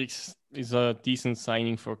 Hendricks is a decent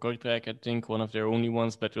signing for Kortrijk, I think, one of their only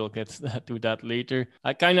ones, but we'll get to that later.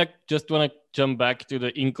 I kind of just want to jump back to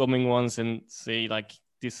the incoming ones and say, like,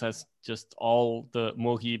 this has just all the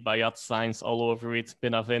Mogi Bayat signs all over it.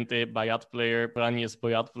 Benavente, Bayat player, Branius,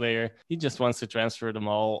 Bayat player. He just wants to transfer them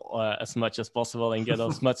all as much as possible and get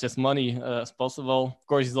as much as money as possible. Of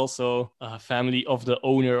course, he's also a family of the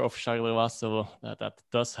owner of Charleroi, so that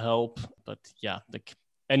does help. But yeah,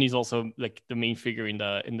 and he's also like the main figure in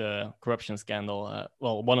the corruption scandal.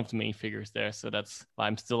 Well, one of the main figures there. So that's why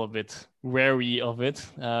I'm still a bit wary of it.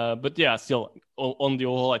 But yeah, still on the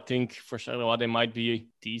whole, I think for Charleroi, they might be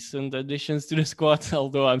decent additions to the squad,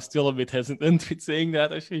 although I'm still a bit hesitant with saying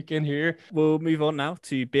that, as you can hear. We'll move on now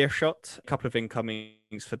to Beerschot. A couple of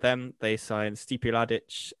incomings for them. They signed Stipe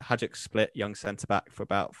Ladic, Hajduk Split, young centre-back, for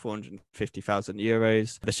about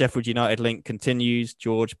 €450,000. The Sheffield United link continues.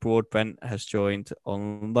 George Broadbent has joined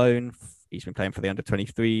on loan. He's been playing for the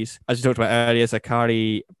under-23s. As you talked about earlier,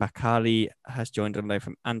 Zakari Bakali has joined on loan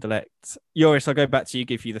from Anderlecht. Joris, I'll go back to you,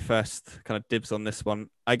 give you the first kind of dibs on this one.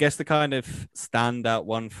 I guess the kind of standout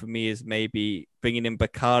one for me is maybe bringing in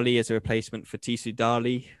Bakali as a replacement for Tisu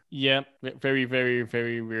Dali. Yeah, very, very,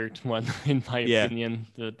 very weird one, in my opinion.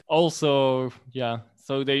 But also, yeah,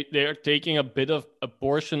 so they are taking a bit of a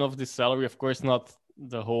portion of the salary, of course, not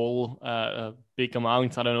the whole big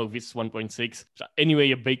amount. I don't know if it's 1.6. Anyway,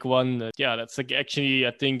 a big one. Yeah, that's like, actually,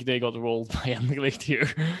 I think they got rolled by Anderlecht here.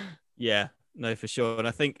 Yeah, no, for sure. And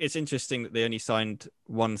I think it's interesting that they only signed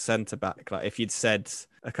one centre back. Like, if you'd said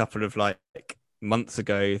a couple of like months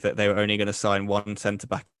ago that they were only going to sign one centre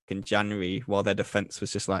back in January while their defence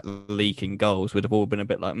was just like leaking goals, would have all been a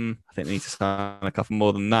bit like, I think they need to sign a couple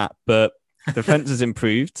more than that. But defense has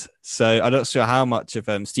improved, so I'm not sure how much of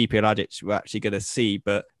Stipe Ladic we're actually going to see,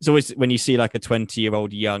 but it's always, when you see like a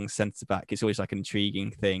 20-year-old young centre-back, it's always like an intriguing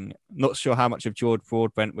thing. Not sure how much of George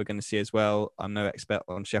Broadbent we're going to see as well. I'm no expert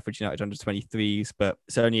on Sheffield United under-23s, but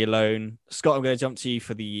it's only a loan. Scott, I'm going to jump to you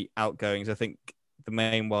for the outgoings. I think the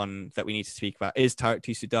main one that we need to speak about is Tarek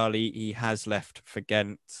Tisu Dali. He has left for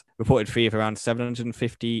Ghent, reported fee of around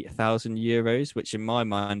 €750,000, which in my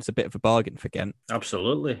mind is a bit of a bargain for Ghent.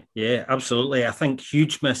 Absolutely, yeah, absolutely. I think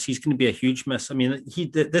huge miss. He's going to be a huge miss. I mean,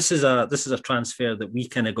 this is a transfer that we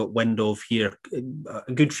kind of got wind of here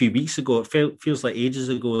a good few weeks ago. It feels like ages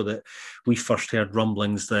ago that we first heard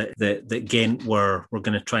rumblings that Ghent were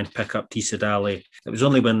going to try and pick up Tisu Dali. It was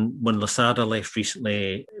only when Losada left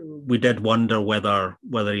recently we did wonder whether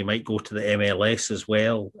he might go to the MLS as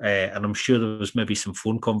well, and I'm sure there was maybe some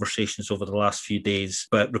phone conversations over the last few days,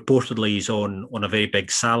 but reportedly he's on a very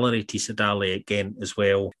big salary, Tisu Dali, again as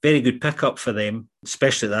well. Very good pickup for them,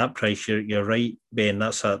 especially at that price. You're right, Ben,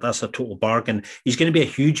 that's a total bargain. He's going to be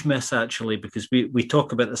a huge miss, actually, because we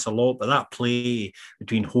talk about this a lot, but that play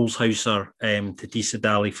between Holzhauser to Tisu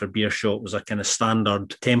Dali for Beerschot was a kind of standard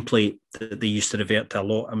template that they used to revert to a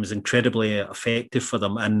lot and was incredibly effective for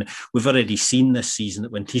them. And we've already seen this season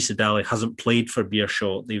that when Tisu Dali hasn't played for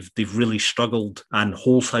Beerschot, they've really struggled, and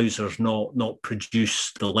Holzhauser's not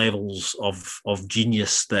produced the levels of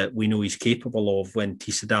genius that we know he's capable of when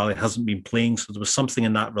Tisu Dali hasn't been playing. So there was something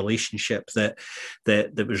in that relationship that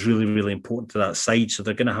was really, really important to that side. So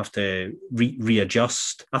they're going to have to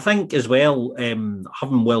readjust. I think as well,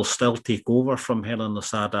 having Will Still take over from Helen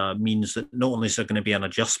Losada means that not only is there going to be an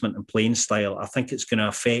adjustment in playing style, I think it's going to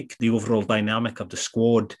affect the overall dynamic of the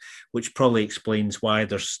squad, which probably explains why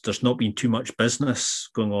there's not been too much business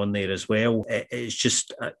going on there as well. It's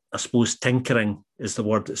just, I suppose, tinkering is the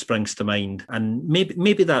word that springs to mind. And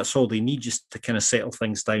maybe that's all they need, just to kind of settle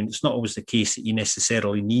things down. It's not always the case that you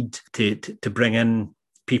necessarily need to bring in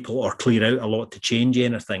people or clear out a lot to change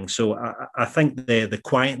anything. So I think the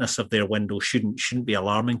quietness of their window shouldn't be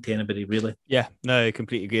alarming to anybody, really. Yeah, no,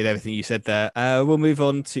 completely agree with everything you said there. We'll move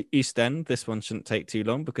on to Ostend. This one shouldn't take too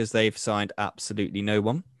long because they've signed absolutely no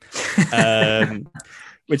one.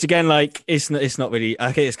 Which again, like, it's not really,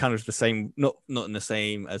 I think it's kind of the same, not in the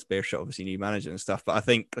same as Beerschot, obviously new manager and stuff, but I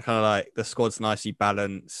think kind of like the squad's nicely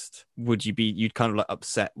balanced. You'd kind of like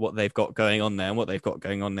upset what they've got going on there, and what they've got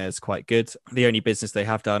going on there is quite good. The only business they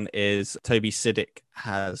have done is Toby Siddick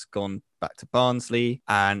has gone back to Barnsley,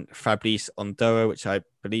 and Fabrice Ondoa, which I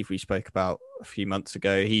believe we spoke about a few months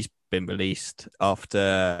ago, he's been released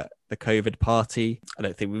after the COVID party. I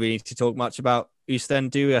don't think we really need to talk much about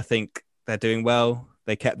Ostend, do we? I think they're doing well.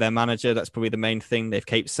 They kept their manager. That's probably the main thing. They've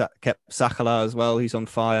kept Sakala as well, who's on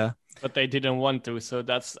fire. But they didn't want to. So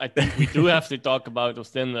I think we do have to talk about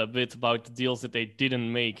Ostend a bit about the deals that they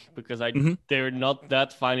didn't make, because they're not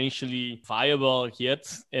that financially viable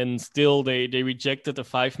yet. And still they rejected a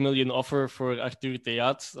 5 million offer for Arthur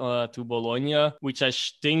Theat to Bologna, which I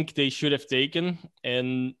think they should have taken.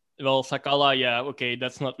 And well, Sakala, yeah, okay,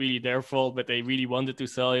 that's not really their fault, but they really wanted to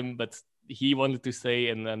sell him, but he wanted to stay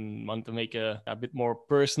and then want to make a bit more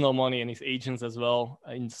personal money, and his agents as well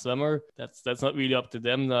in summer. That's not really up to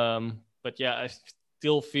them. But yeah, I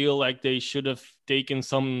still feel like they should have taken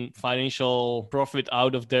some financial profit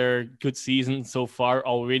out of their good season so far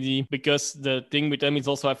already. Because the thing with them is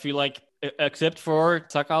also, I feel like, except for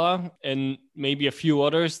Sakala and maybe a few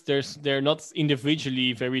others, they're not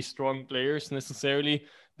individually very strong players necessarily,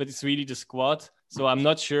 but it's really the squad. So I'm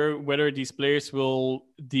not sure whether these players will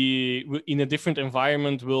in a different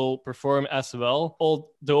environment will perform as well.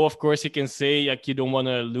 Although, of course, you can say like you don't want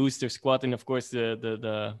to lose their squad, and of course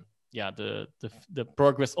the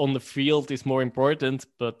progress on the field is more important.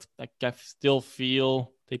 But I still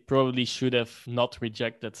feel they probably should have not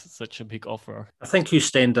rejected such a big offer. I think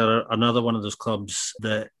Ostend are another one of those clubs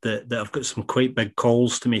that have got some quite big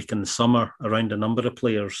calls to make in the summer around a number of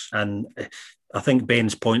players. And I think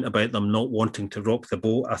Ben's point about them not wanting to rock the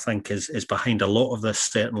boat, I think, is behind a lot of this,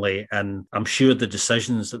 certainly. And I'm sure the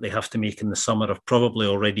decisions that they have to make in the summer have probably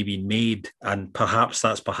already been made. And perhaps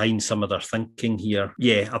that's behind some of their thinking here.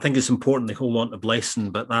 Yeah, I think it's important they hold on to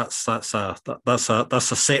Blessing, but that's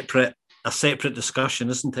a separate discussion,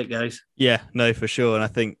 isn't it, guys? Yeah, no, for sure. And I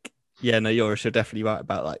think, Joris, you're definitely right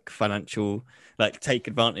about like financial, like take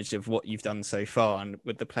advantage of what you've done so far. And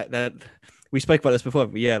with the play, we spoke about this before,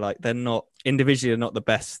 but yeah, like they're not individually, not the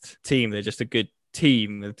best team. They're just a good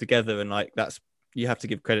team together. And like you have to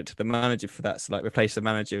give credit to the manager for that. So like replace the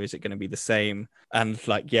manager, is it going to be the same? And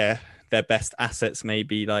like, yeah, their best assets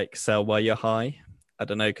maybe like sell while you're high. I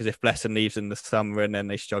don't know, because if Blessing leaves in the summer and then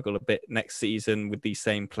they struggle a bit next season with these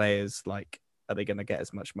same players, like, are they going to get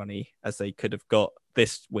as much money as they could have got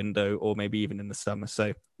this window or maybe even in the summer?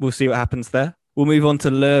 So we'll see what happens there. We'll move on to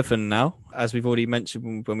Leuven now. As we've already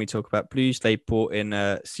mentioned when we talk about Bruges, they brought in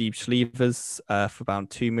Sieb Slivers for about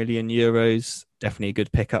 €2 million. Definitely a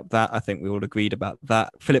good pickup that. I think we all agreed about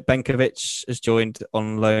that. Filip Benkovic has joined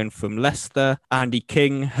on loan from Leicester. Andy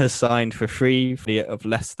King has signed for free of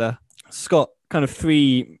Leicester. Scott, kind of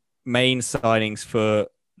three main signings for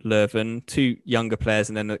Leuven, two younger players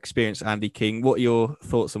and then the experienced Andy King. What are your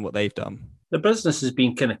thoughts on what they've done? The business has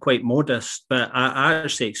been kind of quite modest, but I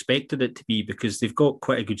actually expected it to be, because they've got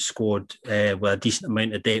quite a good squad with a decent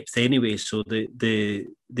amount of depth anyway. So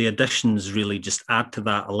the additions really just add to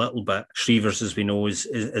that a little bit. Shrevers, as we know,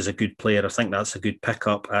 is a good player. I think that's a good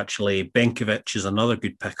pickup, actually. Benkovic is another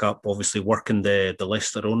good pickup, obviously working the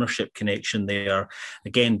Leicester ownership connection there.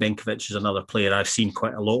 Again, Benkovic is another player I've seen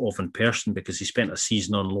quite a lot of in person, because he spent a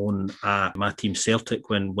season on loan at my team Celtic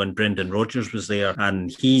when Brendan Rodgers was there.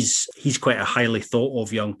 And he's quite a highly thought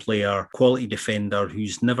of young player, quality defender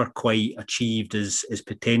who's never quite achieved his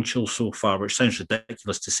potential so far, which sounds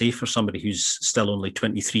ridiculous to say for somebody who's still only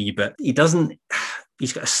 23, but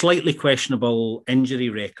he's got a slightly questionable injury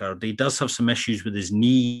record. He does have some issues with his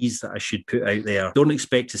knees that I should put out there. Don't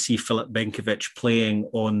expect to see Filip Benkovic playing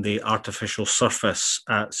on the artificial surface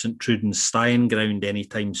at St Trudens Stein ground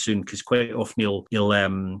anytime soon, because quite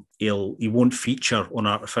often he won't feature on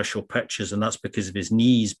artificial pitches, and that's because of his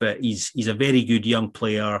knees. But he's a very good young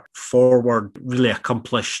player, forward, really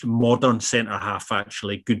accomplished, modern centre half.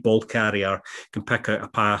 Actually, good ball carrier, can pick out a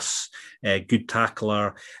pass, good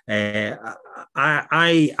tackler.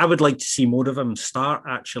 I would like to see more of him start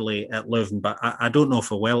actually at Leuven, but I don't know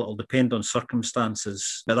if I will. It'll depend on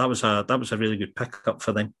circumstances. But that was a really good pickup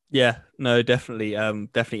for them. Yeah, no, definitely.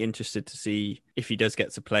 Definitely interested to see if he does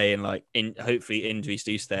get to play, and hopefully injuries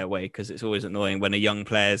do stay away, because it's always annoying when a young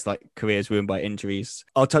player's career is ruined by injuries.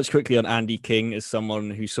 I'll touch quickly on Andy King as someone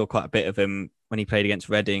who saw quite a bit of him when he played against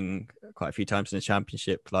Reading quite a few times in the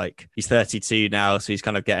Championship. He's 32 now, so he's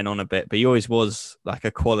kind of getting on a bit, but he always was like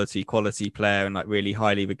a quality player and really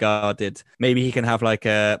highly regarded. Maybe he can have a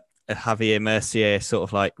Javier Mercier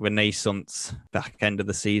sort of renaissance back end of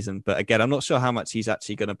the season. But again, I'm not sure how much he's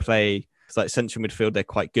actually going to play. It's central midfield, they're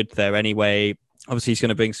quite good there anyway. Obviously, he's going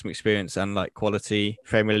to bring some experience and quality,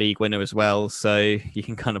 Premier League winner as well. So you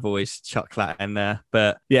can kind of always chuck that in there.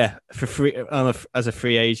 But yeah, for free, as a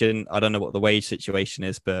free agent, I don't know what the wage situation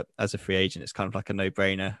is, but as a free agent, it's kind of like a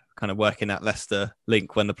no-brainer. kind of working that Leicester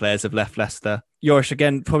link when the players have left Leicester. Joris,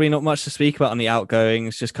 again, probably not much to speak about on the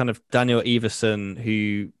outgoings, just kind of Daniel Everson,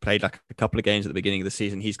 who played like a couple of games at the beginning of the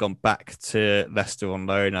season. He's gone back to Leicester on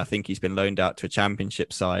loan. I think he's been loaned out to a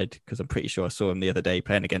championship side because I'm pretty sure I saw him the other day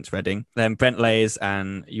playing against Reading. Then Brent Lays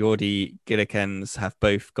and Jordi Gillikens have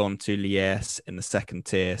both gone to Liège in the second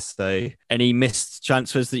tier. So any missed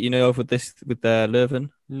transfers that you know of with Leuven?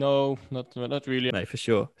 No, not really. No, for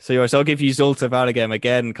sure. So, Joris, I'll give you Zulte Waregem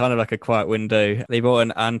again, kind of like a quiet window. They brought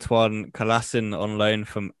in Antoine Calasin on loan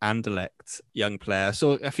from Anderlecht, young player.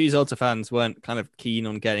 So a few Zulte fans weren't kind of keen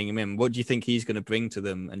on getting him in. What do you think he's going to bring to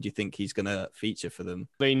them? And do you think he's going to feature for them?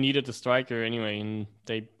 They needed a striker anyway, and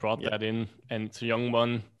they brought that in. And it's a young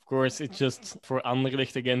one. Of course, it's just for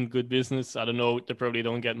Anderlecht again, good business. I don't know, they probably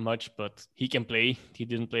don't get much, but he can play. He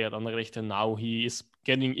didn't play at Anderlecht, and now he's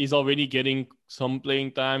already getting some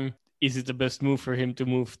playing time. Is it the best move for him to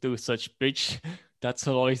move to such pitch? That's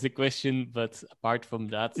always the question. But apart from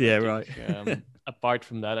that, apart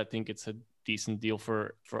from that, I think it's a decent deal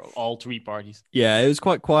for all three parties. Yeah, it was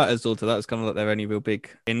quite quiet as Zulte. That was kind of like their only real big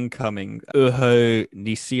incoming. Urho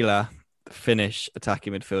Nisila, the Finnish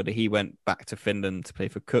attacking midfielder, he went back to Finland to play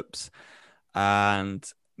for KuPS. And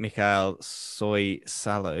Mikael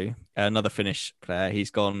Soisalo, another Finnish player,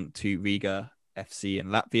 he's gone to Riga FC in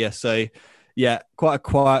Latvia. So yeah, quite a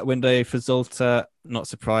quiet window for Zulte. Not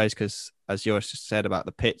surprised because, as Joris just said about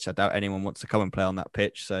the pitch, I doubt anyone wants to come and play on that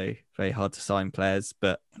pitch. So very hard to sign players,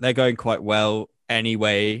 but they're going quite well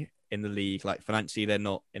anyway in the league. Like financially, they're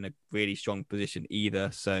not in a really strong position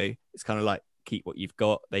either. So it's kind of like keep what you've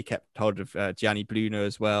got. They kept hold of Gianni Bluno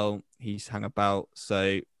as well. He's hung about.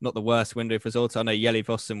 So not the worst window for Zulte. I know Jelle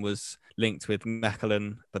Vossen was linked with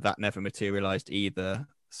Mechelen, but that never materialized either.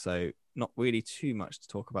 So not really too much to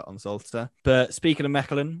talk about on Zulte. But speaking of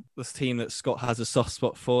Mechelen, this team that Scott has a soft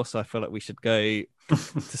spot for, so I feel like we should go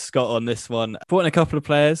to Scott on this one. Brought in a couple of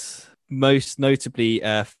players, most notably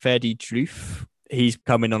Ferdi Dloof. He's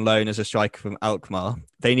coming on loan as a striker from Alkmaar.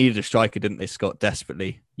 They needed a striker, didn't they, Scott,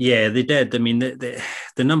 desperately? Yeah, they did. I mean, the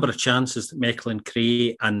number of chances that Mechelen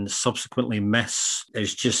create and subsequently miss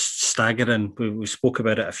is just staggering. We spoke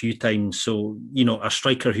about it a few times. So, a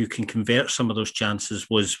striker who can convert some of those chances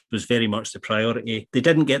was very much the priority. They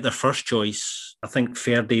didn't get their first choice. I think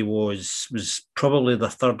Ferdi was probably the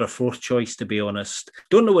third or fourth choice, to be honest.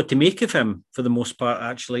 Don't know what to make of him for the most part,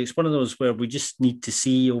 actually. It's one of those where we just need to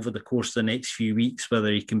see over the course of the next few weeks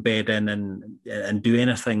whether he can bed in and do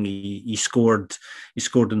anything. He scored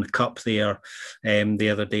in the cup there the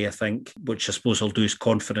other day, I think, which I suppose will do his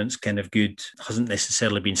confidence kind of good. Hasn't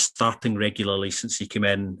necessarily been starting regularly since he came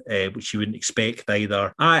in, which you wouldn't expect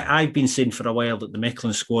either. I've been saying for a while that the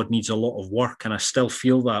Mechelen squad needs a lot of work, and I still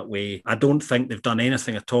feel that way. I don't think they've done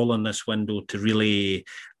anything at all in this window to really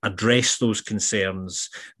address those concerns,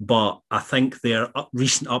 but I think their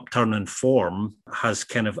recent upturn in form has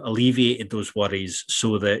kind of alleviated those worries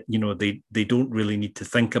so that, they don't really need to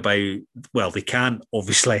think about, well, they can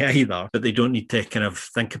obviously either, but they don't need to kind of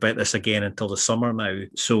think about this again until the summer now.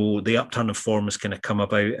 So the upturn in form has kind of come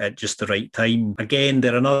about at just the right time. Again,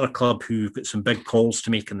 they're another club who've got some big calls to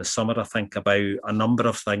make in the summer, I think, about a number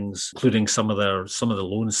of things, including some of the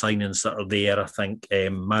loan signings that are there. I think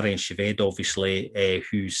Marian Shved, obviously,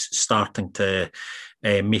 who's starting to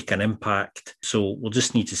make an impact. So we'll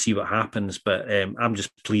just need to see what happens. But I'm just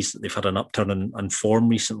pleased that they've had an upturn in form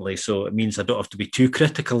recently. So it means I don't have to be too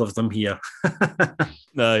critical of them here.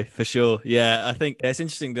 No, for sure. Yeah, I think it's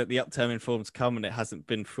interesting that the upturn in form's come and it hasn't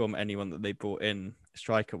been from anyone that they brought in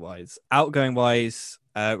striker-wise. Outgoing-wise,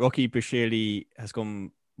 Rocky Bushiri has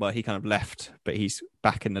gone, well, he kind of left, but he's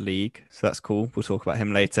back in the league. So that's cool. We'll talk about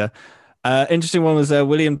him later. Interesting one was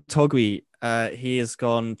William Togui. He has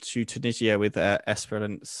gone to Tunisia with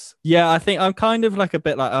Esperance. Yeah, I think I'm kind of like a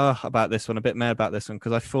bit like, about this one, a bit mad about this one,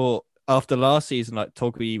 because I thought after last season, like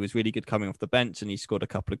Togui was really good coming off the bench and he scored a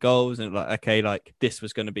couple of goals and like, okay, like this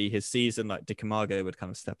was going to be his season. Like Di Camargo would kind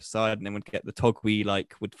of step aside and then would get the Togui,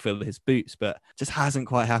 like would fill his boots, but just hasn't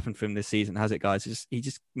quite happened for him this season, has it, guys? He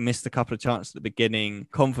just missed a couple of chances at the beginning.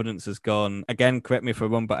 Confidence has gone. Again, correct me if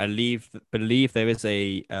I'm wrong, but I believe there is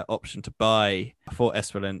a option to buy for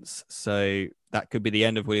Esperance. So that could be the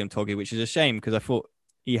end of William Togui, which is a shame because I thought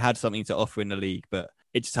he had something to offer in the league, but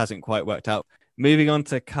it just hasn't quite worked out. Moving on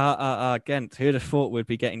to KRR Ghent. Who'd have thought we'd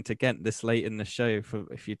be getting to Ghent this late in the show?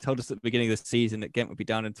 If you told us at the beginning of the season that Ghent would be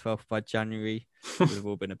down in 12th by January, we would have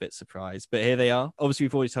all been a bit surprised. But here they are. Obviously,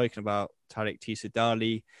 we've already spoken about Tarek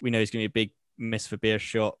Tissoudali. We know he's going to be a big miss for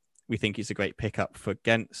Beerschot. We think he's a great pickup for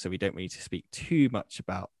Ghent, so we don't need to speak too much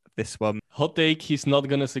about this one. Hot take, he's not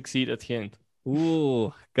going to succeed at Ghent.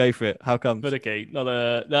 Ooh, go for it. How come? But okay,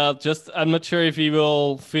 I'm not sure if he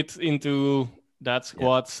will fit into that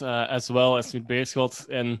squad as well as with Beerschot.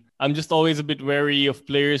 And I'm just always a bit wary of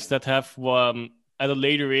players that have at a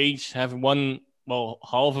later age have won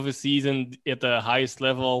half of a season at the highest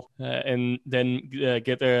level and then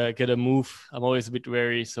get a move. I'm always a bit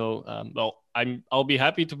wary. So I'll be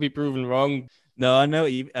happy to be proven wrong. No, I know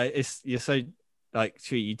you're so like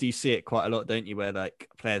true. You do see it quite a lot, don't you? Where like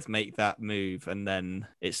players make that move and then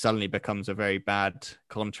it suddenly becomes a very bad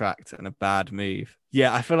contract and a bad move.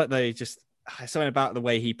 Yeah, I feel like they just something about the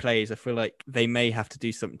way he plays. I feel like they may have to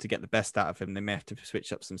do something to get the best out of him. They may have to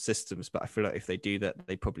switch up some systems, but I feel like if they do that,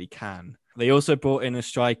 they probably can. They also brought in a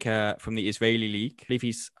striker from the Israeli league. I believe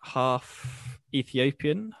he's half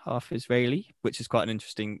Ethiopian, half Israeli, which is quite an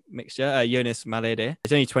interesting mixture. Yonis Malede.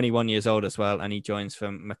 He's only 21 years old as well, and he joins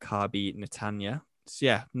from Maccabi Netanya. So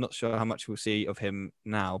yeah, I'm not sure how much we'll see of him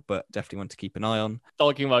now, but definitely want to keep an eye on.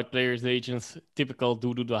 Talking about players, agents, typical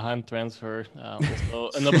Dudu the hand transfer.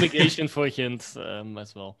 Also an obligation for Ghent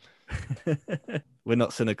as well. We're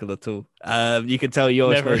not cynical at all. You can tell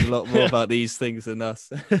Joris knows a lot more about these things than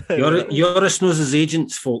us. Joris knows his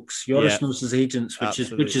agents, folks. Joris knows his agents,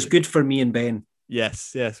 which is good for me and Ben.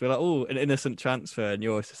 Yes. We're like, oh, an innocent transfer. And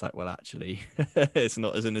yours is like, well, actually, it's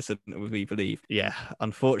not as innocent as we believe. Yeah,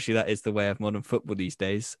 unfortunately, that is the way of modern football these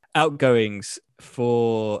days. Outgoings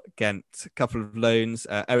for Ghent, a couple of loans.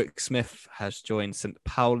 Eric Smith has joined St.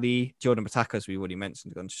 Pauli. Jordan Bataka, as we already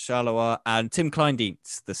mentioned, gone to Charleroi. And Tim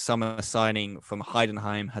Kleindienst, the summer signing from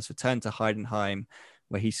Heidenheim, has returned to Heidenheim,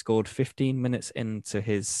 where he scored 15 minutes into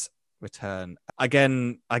his return.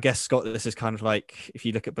 Again, I guess, Scott, this is kind of like if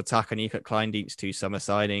you look at Bataka and you look at Kleindienst's two summer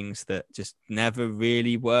signings that just never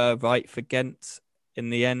really were right for Ghent in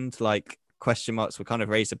the end. Like question marks were kind of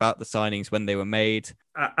raised about the signings when they were made.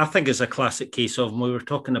 I think it's a classic case of, we were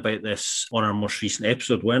talking about this on our most recent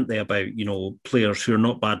episode, weren't they, about, players who are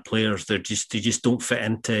not bad players. They just don't fit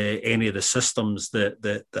into any of the systems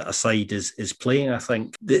that a side is playing. I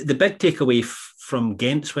think the big takeaway from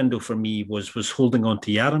Ghent's window for me was holding on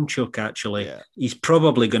to Yaremchuk, actually. Yeah. He's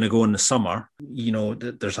probably going to go in the summer.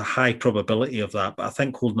 There's a high probability of that, but I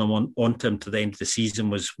think holding on to him to the end of the season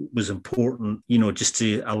was important, just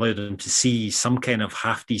to allow them to see some kind of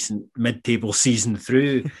half-decent mid-table season through.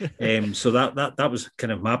 So that was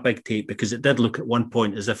kind of my big take, because it did look at one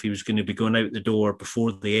point as if he was going to be going out the door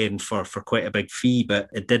before the end for quite a big fee, but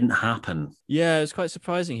it didn't happen. Yeah, it was quite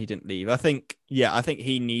surprising he didn't leave. I think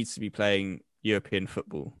he needs to be playing European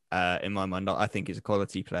football in my mind. I think he's a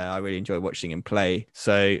quality player. I really enjoy watching him play.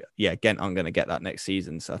 So yeah, Ghent aren't going to get that next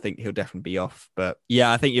season. So I think he'll definitely be off. But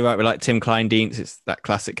yeah, I think you're right with like Tim Kleindienst. It's that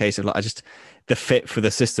classic case of like, the fit for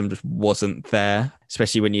the system just wasn't there,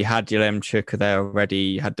 especially when you had Yaremchuk there already.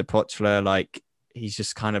 You had De Potler. Like, he's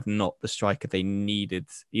just kind of not the striker they needed.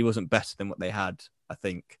 He wasn't better than what they had, I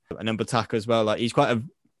think. And then Bataka as well. Like, he's quite a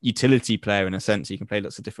utility player in a sense. He can play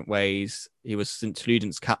lots of different ways. He was St.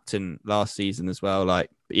 Luden's captain last season as well. Like,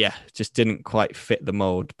 yeah, just didn't quite fit the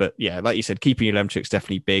mold. But yeah, like you said, keeping Yaremchuk's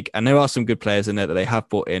definitely big. And there are some good players in there that they have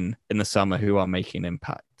brought in the summer who are making an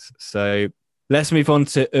impact. So let's move on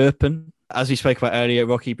to Eupen. As we spoke about earlier,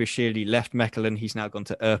 Rocky Brashili left Mechelen. He's now gone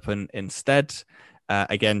to Eupen instead.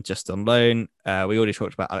 Again, just on loan. We already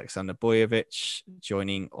talked about Alexander Bojovic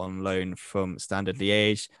joining on loan from Standard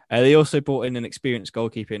Liège. They also brought in an experienced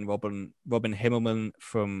goalkeeper in Robin Himmelmann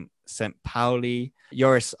from St. Pauli.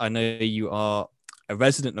 Joris, I know you are a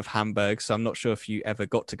resident of Hamburg, so I'm not sure if you ever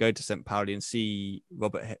got to go to St. Pauli and see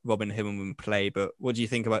Robin Himmelmann play, but what do you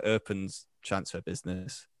think about Eupen's transfer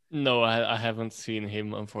business? No, I haven't seen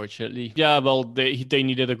him, unfortunately. Yeah, well, they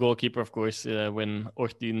needed a goalkeeper, of course, when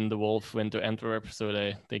Orthin the Wolf went to Antwerp, so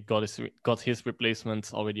they got his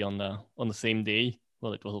replacement already on the same day.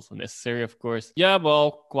 Well, it was also necessary, of course. Yeah,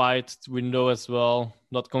 well, quiet window as well.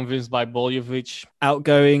 Not convinced by Bojovic.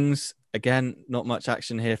 Outgoings. Again, not much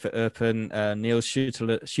action here for Eupen. Niels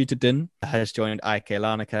Schutterdin has joined AEK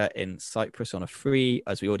Larnaca in Cyprus on a free.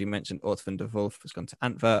 As we already mentioned, Ort van der Wolf has gone to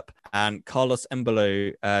Antwerp. And Carlos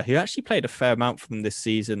Embolo, who actually played a fair amount for them this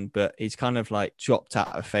season, but he's kind of like dropped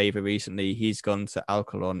out of favour recently. He's gone to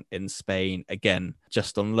Alcolon in Spain, again,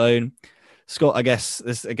 just on loan. Scott, I guess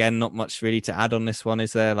there's, again, not much really to add on this one,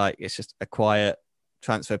 is there? Like, it's just a quiet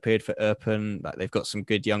transfer period for Eupen. Like, they've got some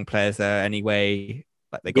good young players there anyway.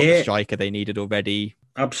 Like, they got the striker they needed already.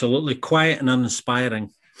 Absolutely. Quiet and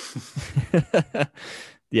uninspiring.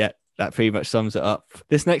 Yeah, that pretty much sums it up.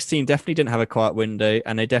 This next team definitely didn't have a quiet window,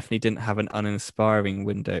 and they definitely didn't have an uninspiring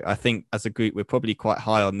window. I think as a group, we're probably quite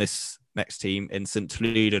high on this next team in St.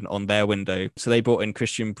 Truden on their window. So they brought in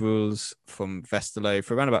Christian Bruls from Westerlo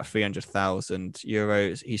for around about 300,000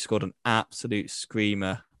 euros. He scored an absolute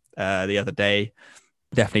screamer the other day.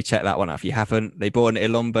 Definitely check that one out if you haven't. They bought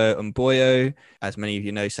in Ilombo and Boyo, as many of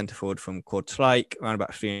you know, centre forward from Kortrijk, around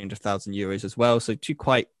about 300,000 euros as well. So two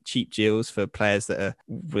quite cheap deals for players that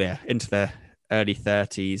are into their early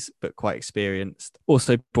 30s, but quite experienced.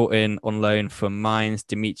 Also brought in on loan from Mainz,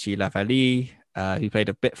 Dimitri Lavallee, who played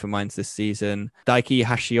a bit for Mainz this season. Daiki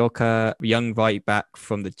Hashioka, young right back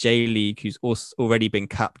from the J-League, who's also already been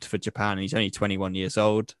capped for Japan, and he's only 21 years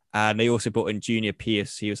old. And they also brought in Junior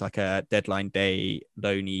Pierce. He was like a deadline day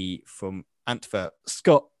loanee from Antwerp.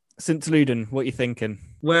 Scott, St. Truden, what are you thinking?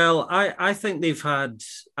 Well, I think they've had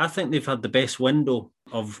the best window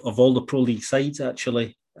of all the Pro League sides,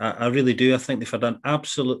 actually. I really do. I think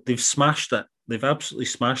they've smashed it. They've absolutely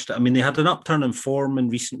smashed it. I mean, they had an upturn in form in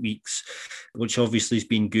recent weeks, which obviously has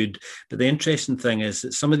been good. But the interesting thing is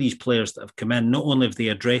that some of these players that have come in, not only have they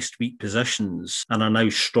addressed weak positions and are now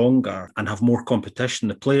stronger and have more competition,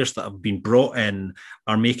 the players that have been brought in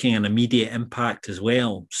are making an immediate impact as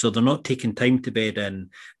well. So they're not taking time to bed in,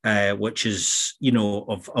 which is,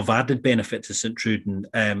 of added benefit to St. Truden.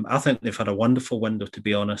 I think they've had a wonderful window, to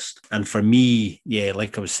be honest. And for me,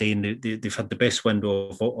 like I was saying, they've had the best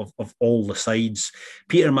window of all the sides.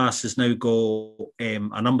 Peter Maas has now got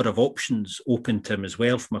a number of options open to him as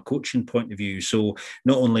well from a coaching point of view. So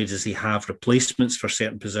not only does he have replacements for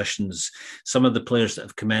certain positions, some of the players that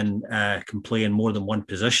have come in can play in more than one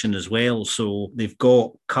position as well. So they've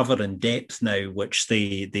got cover and depth now, which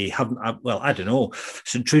they haven't. Well, I don't know.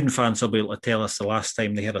 St. Truden fans will be able to tell us the last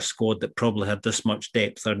time they had a squad that probably had this much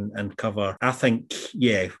depth and cover. I think,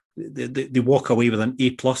 they walk away with an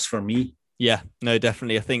A+ for me. Yeah, no,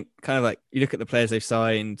 definitely. I think kind of like you look at the players they've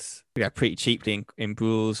signed, pretty cheaply in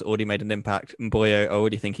Bruls, already made an impact. Mboyo, I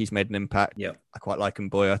already think he's made an impact. Yeah, I quite like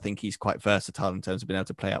Mboyo. I think he's quite versatile in terms of being able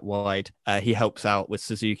to play out wide. He helps out with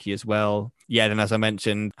Suzuki as well. Yeah, then as I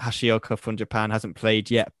mentioned, Hashioka from Japan hasn't played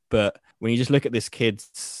yet, but when you just look at this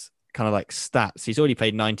kid's kind of like stats, he's already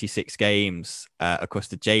played 96 games across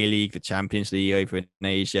the J-League, the Champions League over in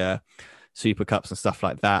Asia, Super Cups and stuff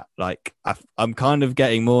like that. Like I'm kind of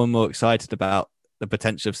getting more and more excited about the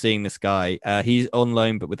potential of seeing this guy. He's on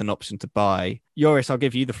loan, but with an option to buy. Joris, I'll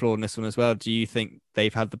give you the floor on this one as well. Do you think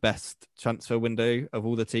they've had the best transfer window of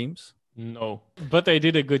all the teams? No, but they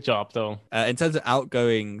did a good job though. In terms of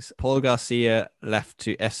outgoings, Paul Garcia left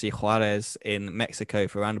to FC Juarez in Mexico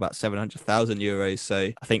for around about 700,000 euros.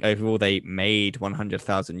 So I think overall they made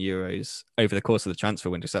 100,000 euros over the course of the transfer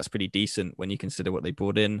window. So that's pretty decent when you consider what they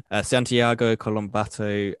brought in. Santiago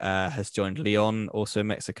Colombato has joined Leon, also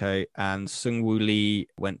Mexico, and Sungwoo Lee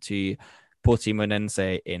went to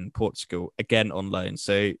Portimonense in Portugal, again on loan.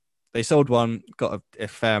 So they sold one, got a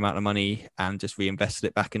fair amount of money, and just reinvested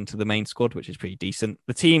it back into the main squad, which is pretty decent.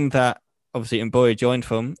 The team that obviously Mboyo joined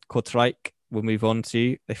from, Kortrijk, we'll move on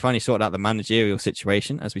to. They finally sorted out the managerial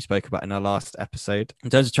situation, as we spoke about in our last episode. In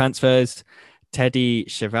terms of transfers, Teddy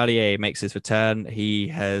Chevalier makes his return. He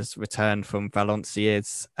has returned from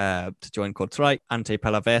Valenciennes to join Kortrijk. Ante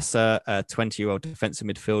Palavesa, a 20-year-old defensive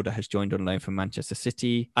midfielder, has joined on loan from Manchester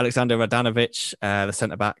City. Alexander Radanovic, the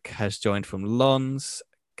centre-back, has joined from Lens.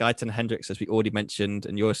 Gaetan Hendricks, as we already mentioned,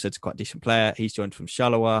 and yours said, is quite a decent player. He's joined from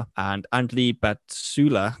Charleroi. And Andli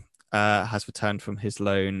Batsula has returned from his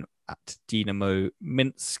loan at Dynamo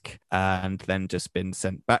Minsk and then just been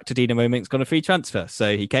sent back to Dynamo Minsk on a free transfer.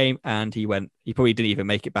 So he came and he went. He probably didn't even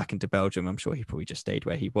make it back into Belgium. I'm sure he probably just stayed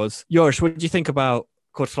where he was. Joris, what did you think about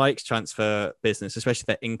Kortrijk's transfer business, especially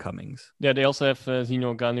their incomings? Yeah, they also have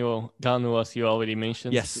Zino Gano, as you already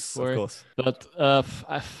mentioned. Yes, before. Of course. But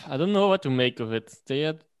I don't know what to make of it. They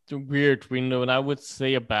had a weird window, and I would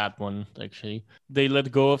say a bad one, actually. They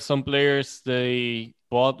let go of some players. They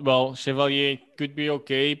bought, Chevalier could be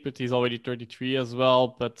okay, but he's already 33 as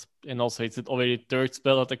well. And also it's already third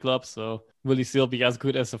spell at the club, so will he still be as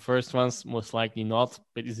good as the first ones? Most likely not,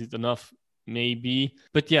 but is it enough? Maybe.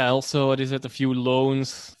 But yeah, also they had a few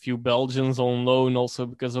loans, a few Belgians on loan also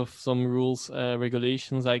because of some rules,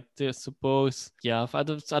 regulations, I suppose. Yeah, I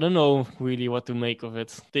don't know really what to make of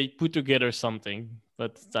it. They put together something,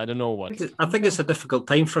 but I don't know what. I think it's a difficult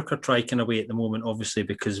time for Kortrijk in a way at the moment, obviously,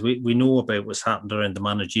 because we know about what's happened around the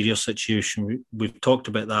managerial situation. We've talked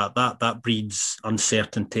about that. That breeds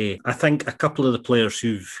uncertainty. I think a couple of the players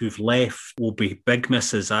who've left will be big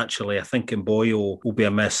misses, actually. I think Mboyo will be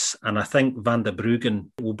a miss, and I think Van der Bruggen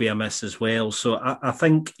will be a miss as well. So I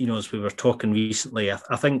think, as we were talking recently,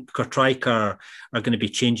 I think Kortrijk are going to be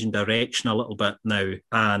changing direction a little bit now.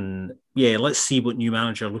 And yeah, let's see what new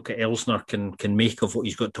manager Luca Elsner can make of what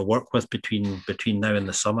he's got to work with between now and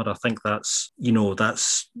the summer. I think that's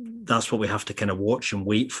what we have to kind of watch and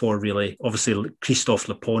wait for, really. Obviously, Christophe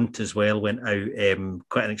Laporte as well went out,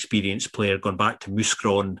 quite an experienced player, gone back to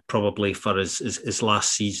Mouscron probably for his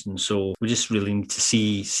last season. So we just really need to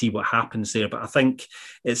see what happens there. But I think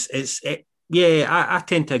I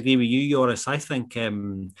tend to agree with you, Joris. I think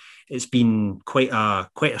it's been quite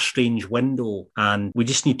a strange window, and we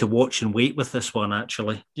just need to watch and wait with this one,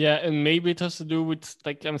 actually. Yeah, and maybe it has to do with,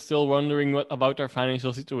 I'm still wondering about our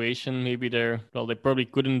financial situation. Maybe they probably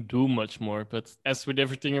couldn't do much more, but as with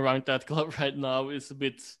everything around that club right now, it's a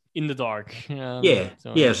bit in the dark.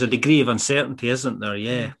 There's a degree of uncertainty, isn't there?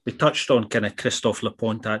 Yeah. We touched on kind of Christophe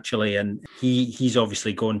Laporte, actually, and he's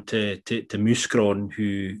obviously gone to Mouscron,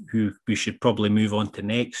 who we should probably move on to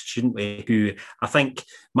next, shouldn't we? Who I think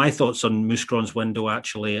my thoughts on Mouscron's window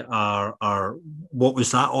actually are what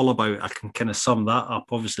was that all about? I can kind of sum that up.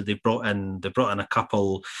 Obviously, they brought in a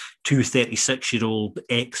couple, 36-year-old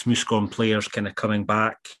ex-Mouscron players kind of coming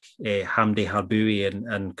back, Hamdi Harboui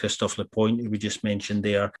and Christophe Laporte, who we just mentioned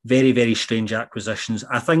there. Very, very strange acquisitions.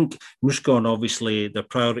 I think Mouscron, obviously, their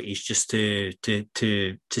priority is just to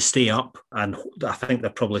stay up, and I think they're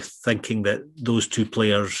probably thinking that those two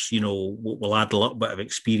players, will add a little bit of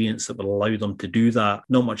experience that will allow them to do that.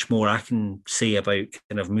 Not much more I can say about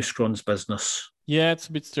kind of Mouscron's business. Yeah, it's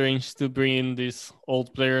a bit strange to bring in these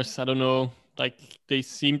old players. I don't know, they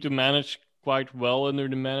seem to manage quite well under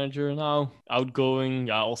the manager now. Outgoing,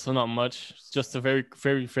 also not much. It's just a very,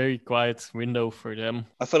 very, very quiet window for them.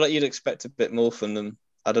 I feel like you'd expect a bit more from them.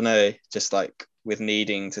 I don't know, just like with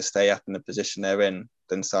needing to stay up in the position they're in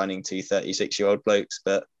than signing two 36-year-old blokes.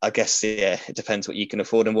 But I guess, it depends what you can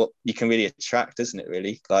afford and what you can really attract, isn't it,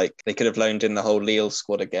 really? Like, they could have loaned in the whole Lille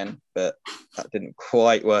squad again, but that didn't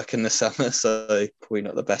quite work in the summer, so probably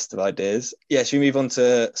not the best of ideas. Yeah, should we move on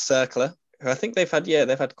to Cercle? I think they've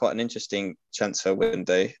had quite an interesting transfer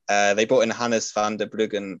window. They brought in Hannes van der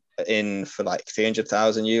Bruggen in for like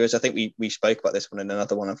 300,000 euros. I think we spoke about this one in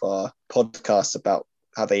another one of our podcasts about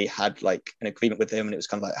how they had like an agreement with him, and it was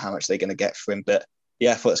kind of like how much they're going to get for him. But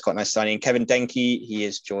yeah, I thought it's quite a nice signing. Kevin Denke, he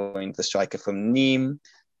has joined the striker from Nîmes.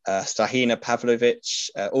 Strahina Pavlovic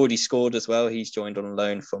already scored as well. He's joined on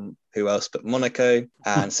loan from who else but Monaco.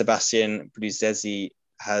 And Sebastian Bruzezi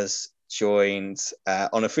has joined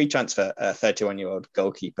on a free transfer, 31-year-old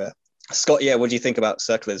goalkeeper. Scott, what do you think about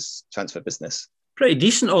Cercle's transfer business? Pretty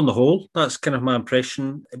decent on the whole. That's kind of my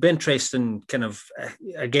impression. It'd be interesting, kind of,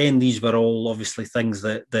 again, these were all obviously things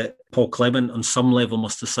that Paul Clement on some level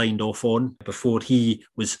must have signed off on before he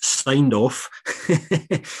was signed off,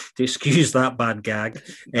 to excuse that bad gag.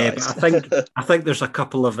 Nice. But I think there's a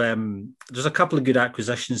couple of good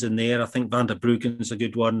acquisitions in there. I think Van der Bruggen's a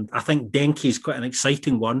good one. I think Denke's quite an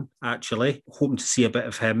exciting one, actually. Hoping to see a bit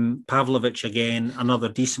of him. Pavlovic, again, another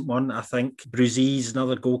decent one, I think. Bruzi's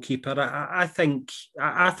another goalkeeper. I think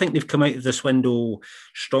they've come out of this window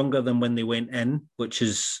stronger than when they went in, which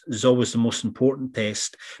is always the most important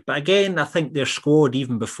test. But again, I think their squad,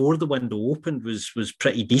 even before the window opened, was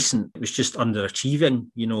pretty decent. It was just underachieving,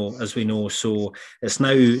 as we know. So it's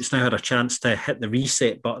now had a chance to hit the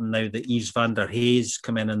reset button now that Yves van der Heijs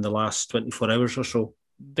come in the last 24 hours or so.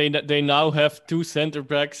 They now have two centre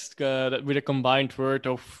backs that with a combined worth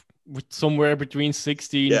of somewhere between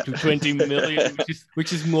 16 to 20 million,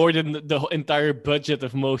 which is more than the entire budget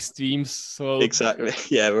of most teams. So exactly,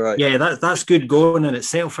 yeah, right. Yeah, that's good going in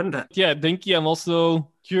itself, isn't it? Yeah, Denke, I'm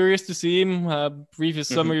also curious to see him. Previous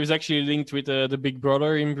summer, he was actually linked with the big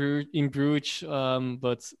brother in Bruges,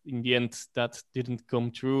 but in the end, that didn't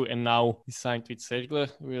come true. And now he signed with Cercle.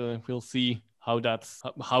 We'll see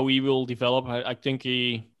how he will develop. I think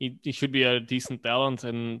he should be a decent talent,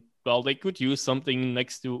 and well, they could use something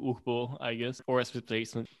next to Ugbo, I guess, or as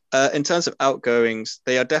replacement. In terms of outgoings,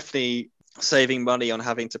 they are definitely saving money on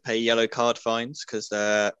having to pay yellow card fines because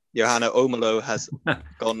Johanna Omelo has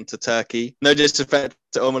gone to Turkey. No disrespect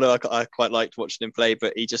to Omelo, I quite liked watching him play,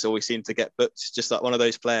 but he just always seemed to get booked, just like one of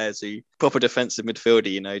those players who proper defensive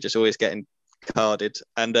midfielder, just always getting carded.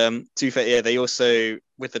 And to be fair, they also,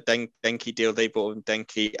 with the Denke deal, they brought in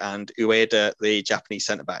Denke and Ueda, the Japanese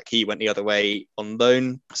centre back. He went the other way on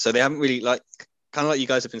loan, so they haven't really kind of like you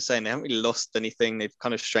guys have been saying, they haven't really lost anything. They've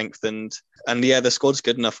kind of strengthened. And yeah, the squad's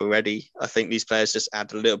good enough already. I think these players just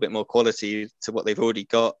add a little bit more quality to what they've already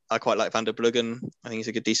got. I quite like Van der Bruggen. I think he's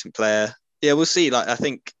a good, decent player. Yeah, we'll see. Like, I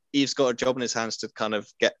think Yves got a job in his hands to kind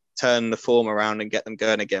of turn the form around and get them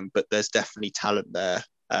going again. But there's definitely talent there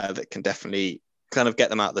that can definitely kind of get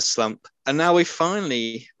them out of the slump. And now we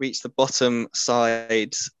finally reached the bottom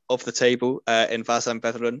side of the table in Vasan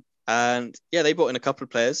Beveren. And yeah, they brought in a couple of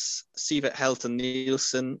players. Sivert Helton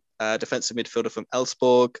Nielsen, defensive midfielder from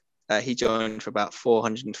Elfsborg. He joined for about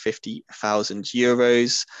 450,000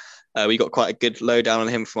 euros. We got quite a good lowdown on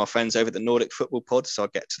him from our friends over at the Nordic Football Pod, so I'll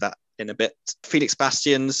get to that in a bit. Felix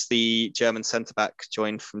Bastians, the German centre-back,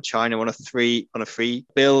 joined from China on a free.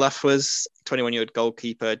 Bill Lafwas, 21-year-old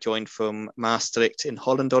goalkeeper, joined from Maastricht in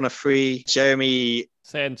Holland on a free. Jeremy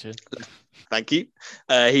Sanchez. Thank you.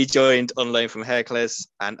 He joined on loan from Heracles.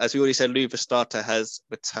 And as we already said, Lou Verstraete has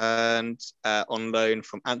returned on loan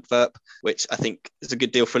from Antwerp, which I think is a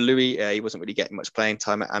good deal for Louis. He wasn't really getting much playing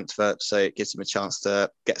time at Antwerp, so it gives him a chance to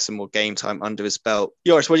get some more game time under his belt.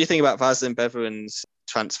 Joris, what do you think about Vaslin Beveren's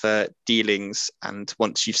transfer dealings? And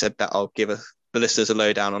once you've said that, I'll give the listeners a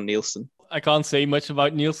lowdown on Nielsen. I can't say much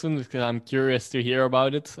about Nielsen because I'm curious to hear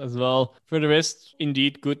about it as well. For the rest,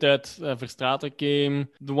 indeed, good that Verstraete came.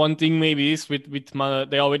 The one thing maybe is with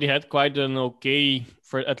they already had quite an okay,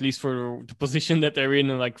 for at least for the position that they're in,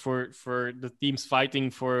 and like for the teams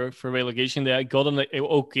fighting for relegation, they got an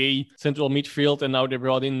okay central midfield, and now they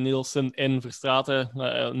brought in Nielsen and Verstraete,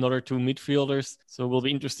 another two midfielders. So it will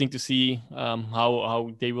be interesting to see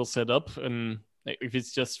how they will set up, and if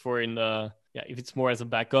it's just for if it's more as a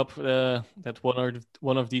backup that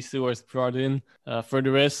one of these two is brought in. For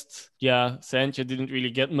the rest, Sanchez didn't really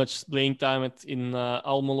get much playing time in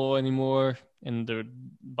Almelo anymore. And the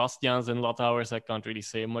Bastians and Latauers I can't really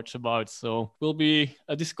say much about. So will be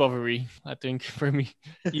a discovery, I think, for me.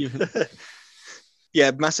 Even.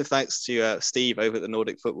 Yeah, massive thanks to Steve over at the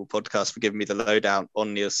Nordic Football Podcast for giving me the lowdown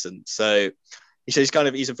on Nielsen. So he says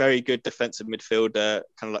he's a very good defensive midfielder,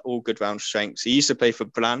 kind of like all good round strengths. He used to play for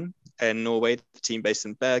Brann in Norway, the team based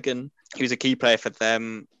in Bergen. He was a key player for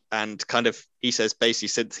them. And kind of, he says, basically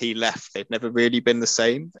since he left, they've never really been the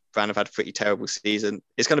same. Brann have had a pretty terrible season.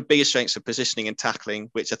 His kind of biggest strengths are positioning and tackling,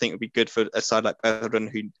 which I think would be good for a side like Beveren,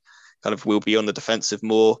 who kind of will be on the defensive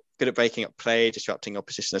more. Good at breaking up play, disrupting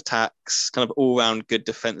opposition attacks, kind of all-round good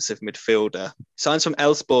defensive midfielder. Signs from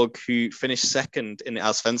Elfsborg, who finished second in the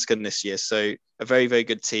Allsvenskan this year, so a very, very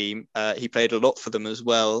good team. He played a lot for them as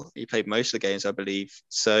well. He played most of the games, I believe.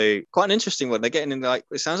 So quite an interesting one. They're getting in,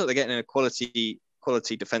 it sounds like they're getting in a quality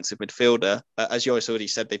defensive midfielder. As Joris already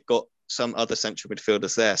said, they've got some other central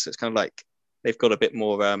midfielders there, so it's kind of like they've got a bit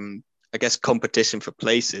more, competition for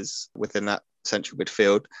places within that central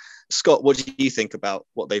midfield. Scott, what do you think about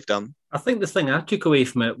what they've done? I think the thing I took away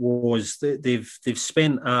from it was that they've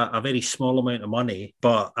spent a very small amount of money,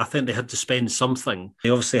 but I think they had to spend something. They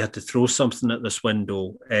obviously had to throw something at this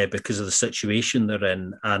window because of the situation they're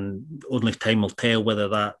in, and only time will tell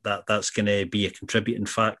whether that's going to be a contributing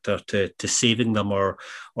factor to saving them or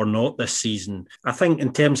not this season. I think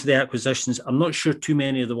in terms of the acquisitions, I'm not sure too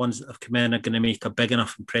many of the ones that have come in are going to make a big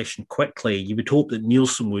enough impression quickly. You would hope that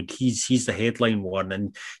Nielsen would. He's the headline one,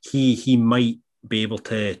 and he might be able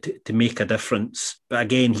to make a difference. But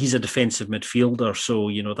again, he's a defensive midfielder,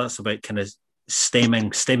 so that's about kind of stemming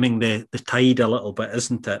the tide a little bit,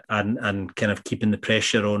 isn't it? And kind of keeping the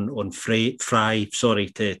pressure on Fry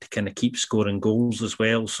to kind of keep scoring goals as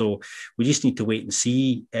well. So we just need to wait and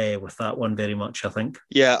see with that one very much, I think.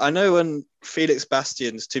 Yeah, I know when Felix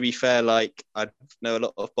Bastians, to be fair, like I know a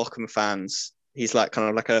lot of Bochum fans, he's like kind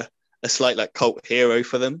of like a slight like cult hero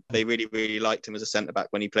for them. They really, really liked him as a centre-back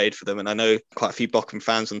when he played for them. And I know quite a few Bochum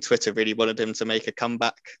fans on Twitter really wanted him to make a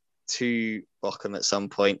comeback to Bochum at some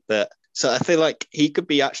point. But so I feel like he could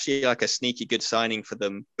be actually like a sneaky good signing for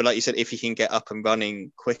them. But like you said, if he can get up and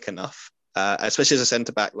running quick enough, especially as a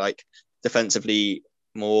centre-back, like defensively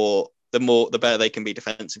the better they can be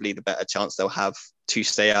defensively, the better chance they'll have to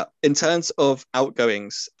stay up. In terms of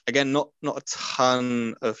outgoings, again, not a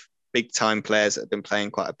ton of big time players that have been playing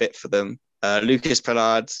quite a bit for them. Lucas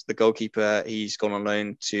Perard, the goalkeeper, he's gone on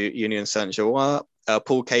loan to Union Saint-Gilloise.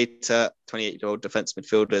 Paul Keita, 28-year-old defensive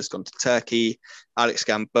midfielder, has gone to Turkey. Alex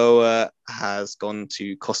Gamboa has gone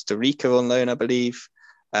to Costa Rica on loan, I believe.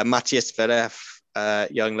 Matthias Verev,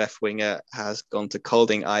 young left winger, has gone to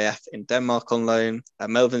Kolding IF in Denmark on loan.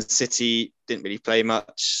 Melvin City didn't really play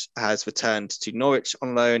much, has returned to Norwich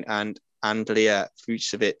on loan, and and Leah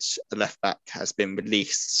Vucevic, the left back, has been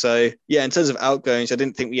released. So yeah, in terms of outgoings, I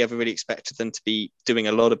didn't think we ever really expected them to be doing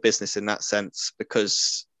a lot of business in that sense,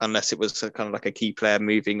 because unless it was kind of like a key player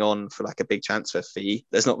moving on for like a big transfer fee,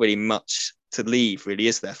 there's not really much to leave, really,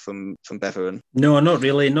 is there, from Beveren? No, not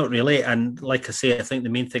really. And like I say, I think the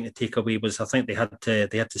main thing to take away was I think they had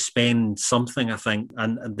to spend something, I think,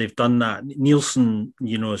 and they've done that. Nielsen,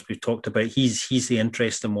 as we've talked about, he's the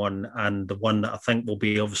interesting one, and the one that I think will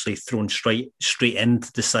be obviously thrown straight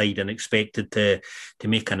into the side and expected to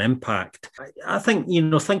make an impact. I think,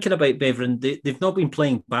 thinking about Beveren, they've not been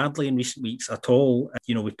playing badly in recent weeks at all.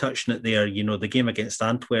 We've touched on it there. The game against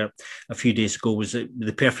Antwerp a few days ago was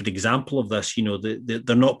the perfect example of this.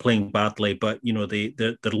 They're not playing badly, but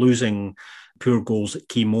they're losing poor goals at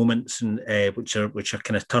key moments, and which are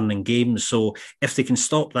kind of turning games. So if they can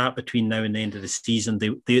stop that between now and the end of the season,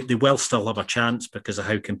 they will still have a chance because of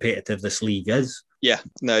how competitive this league is. Yeah,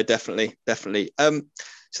 no, definitely. So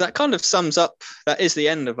that kind of sums up. That is the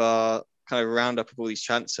end of our kind of roundup of all these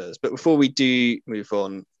transfers. But before we do move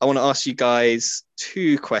on, I want to ask you guys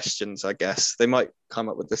 2 questions, I guess. They might come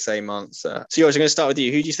up with the same answer. So, George, I'm going to start with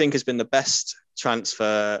you. Who do you think has been the best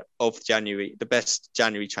transfer of January, the best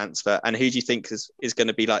January transfer? And who do you think is going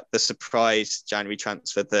to be like the surprise January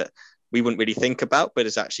transfer that we wouldn't really think about, but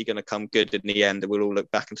is actually going to come good in the end, and we'll all look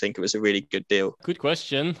back and think it was a really good deal? Good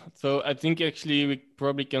question. So I think actually we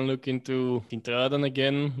probably can look into Intraden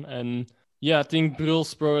again. And yeah, I think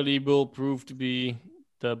Bruls probably will prove to be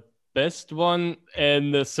the best one.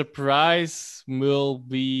 And the surprise will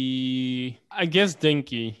be, I guess,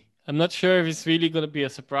 Denki. I'm not sure if it's really going to be a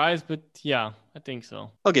surprise, but yeah, I think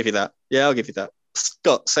so. I'll give you that. Yeah, I'll give you that.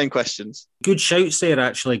 Scott, same questions. Good shouts there,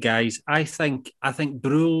 actually, guys. I think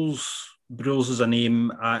Bruls is a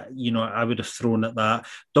name, I would have thrown at that.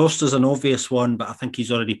 Dost is an obvious one, but I think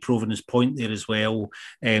he's already proven his point there as well,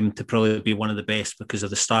 to probably be one of the best because of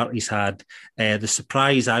the start he's had. The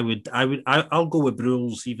surprise, I'll go with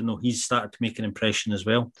Bruls, even though he's started to make an impression as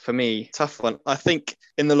well. For me, tough one. I think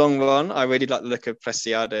in the long run, I really like the look of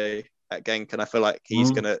Preciado at Genk, and I feel like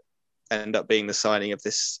he's going to end up being the signing of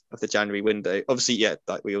the January window. Obviously, yeah,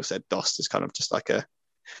 like we all said, Dost is kind of just like an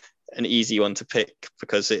easy one to pick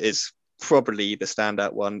because it is probably the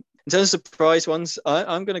standout one. In terms of surprise ones,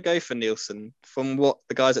 I'm going to go for Nielsen. From what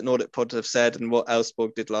the guys at Nordic Pod have said and what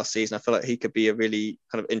Elfsborg did last season, I feel like he could be a really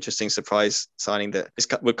kind of interesting surprise signing that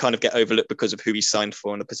would kind of get overlooked because of who he signed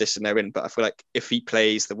for and the position they're in. But I feel like if he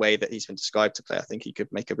plays the way that he's been described to play, I think he could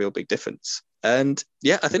make a real big difference. And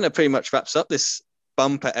yeah, I think that pretty much wraps up this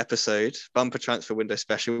bumper transfer window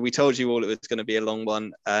special. We told you all it was going to be a long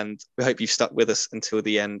one, and we hope you've stuck with us until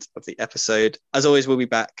the end of the episode. As always, we'll be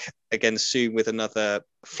back again soon with another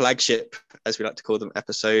flagship, as we like to call them,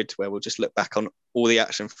 episode where we'll just look back on all the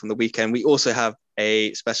action from the weekend. We also have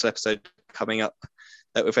a special episode coming up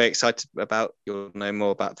that we're very excited about. You'll know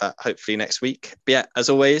more about that hopefully next week. But yeah, as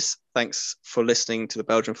always, thanks for listening to the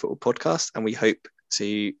Belgian Football Podcast, and we hope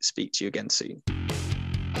to speak to you again soon.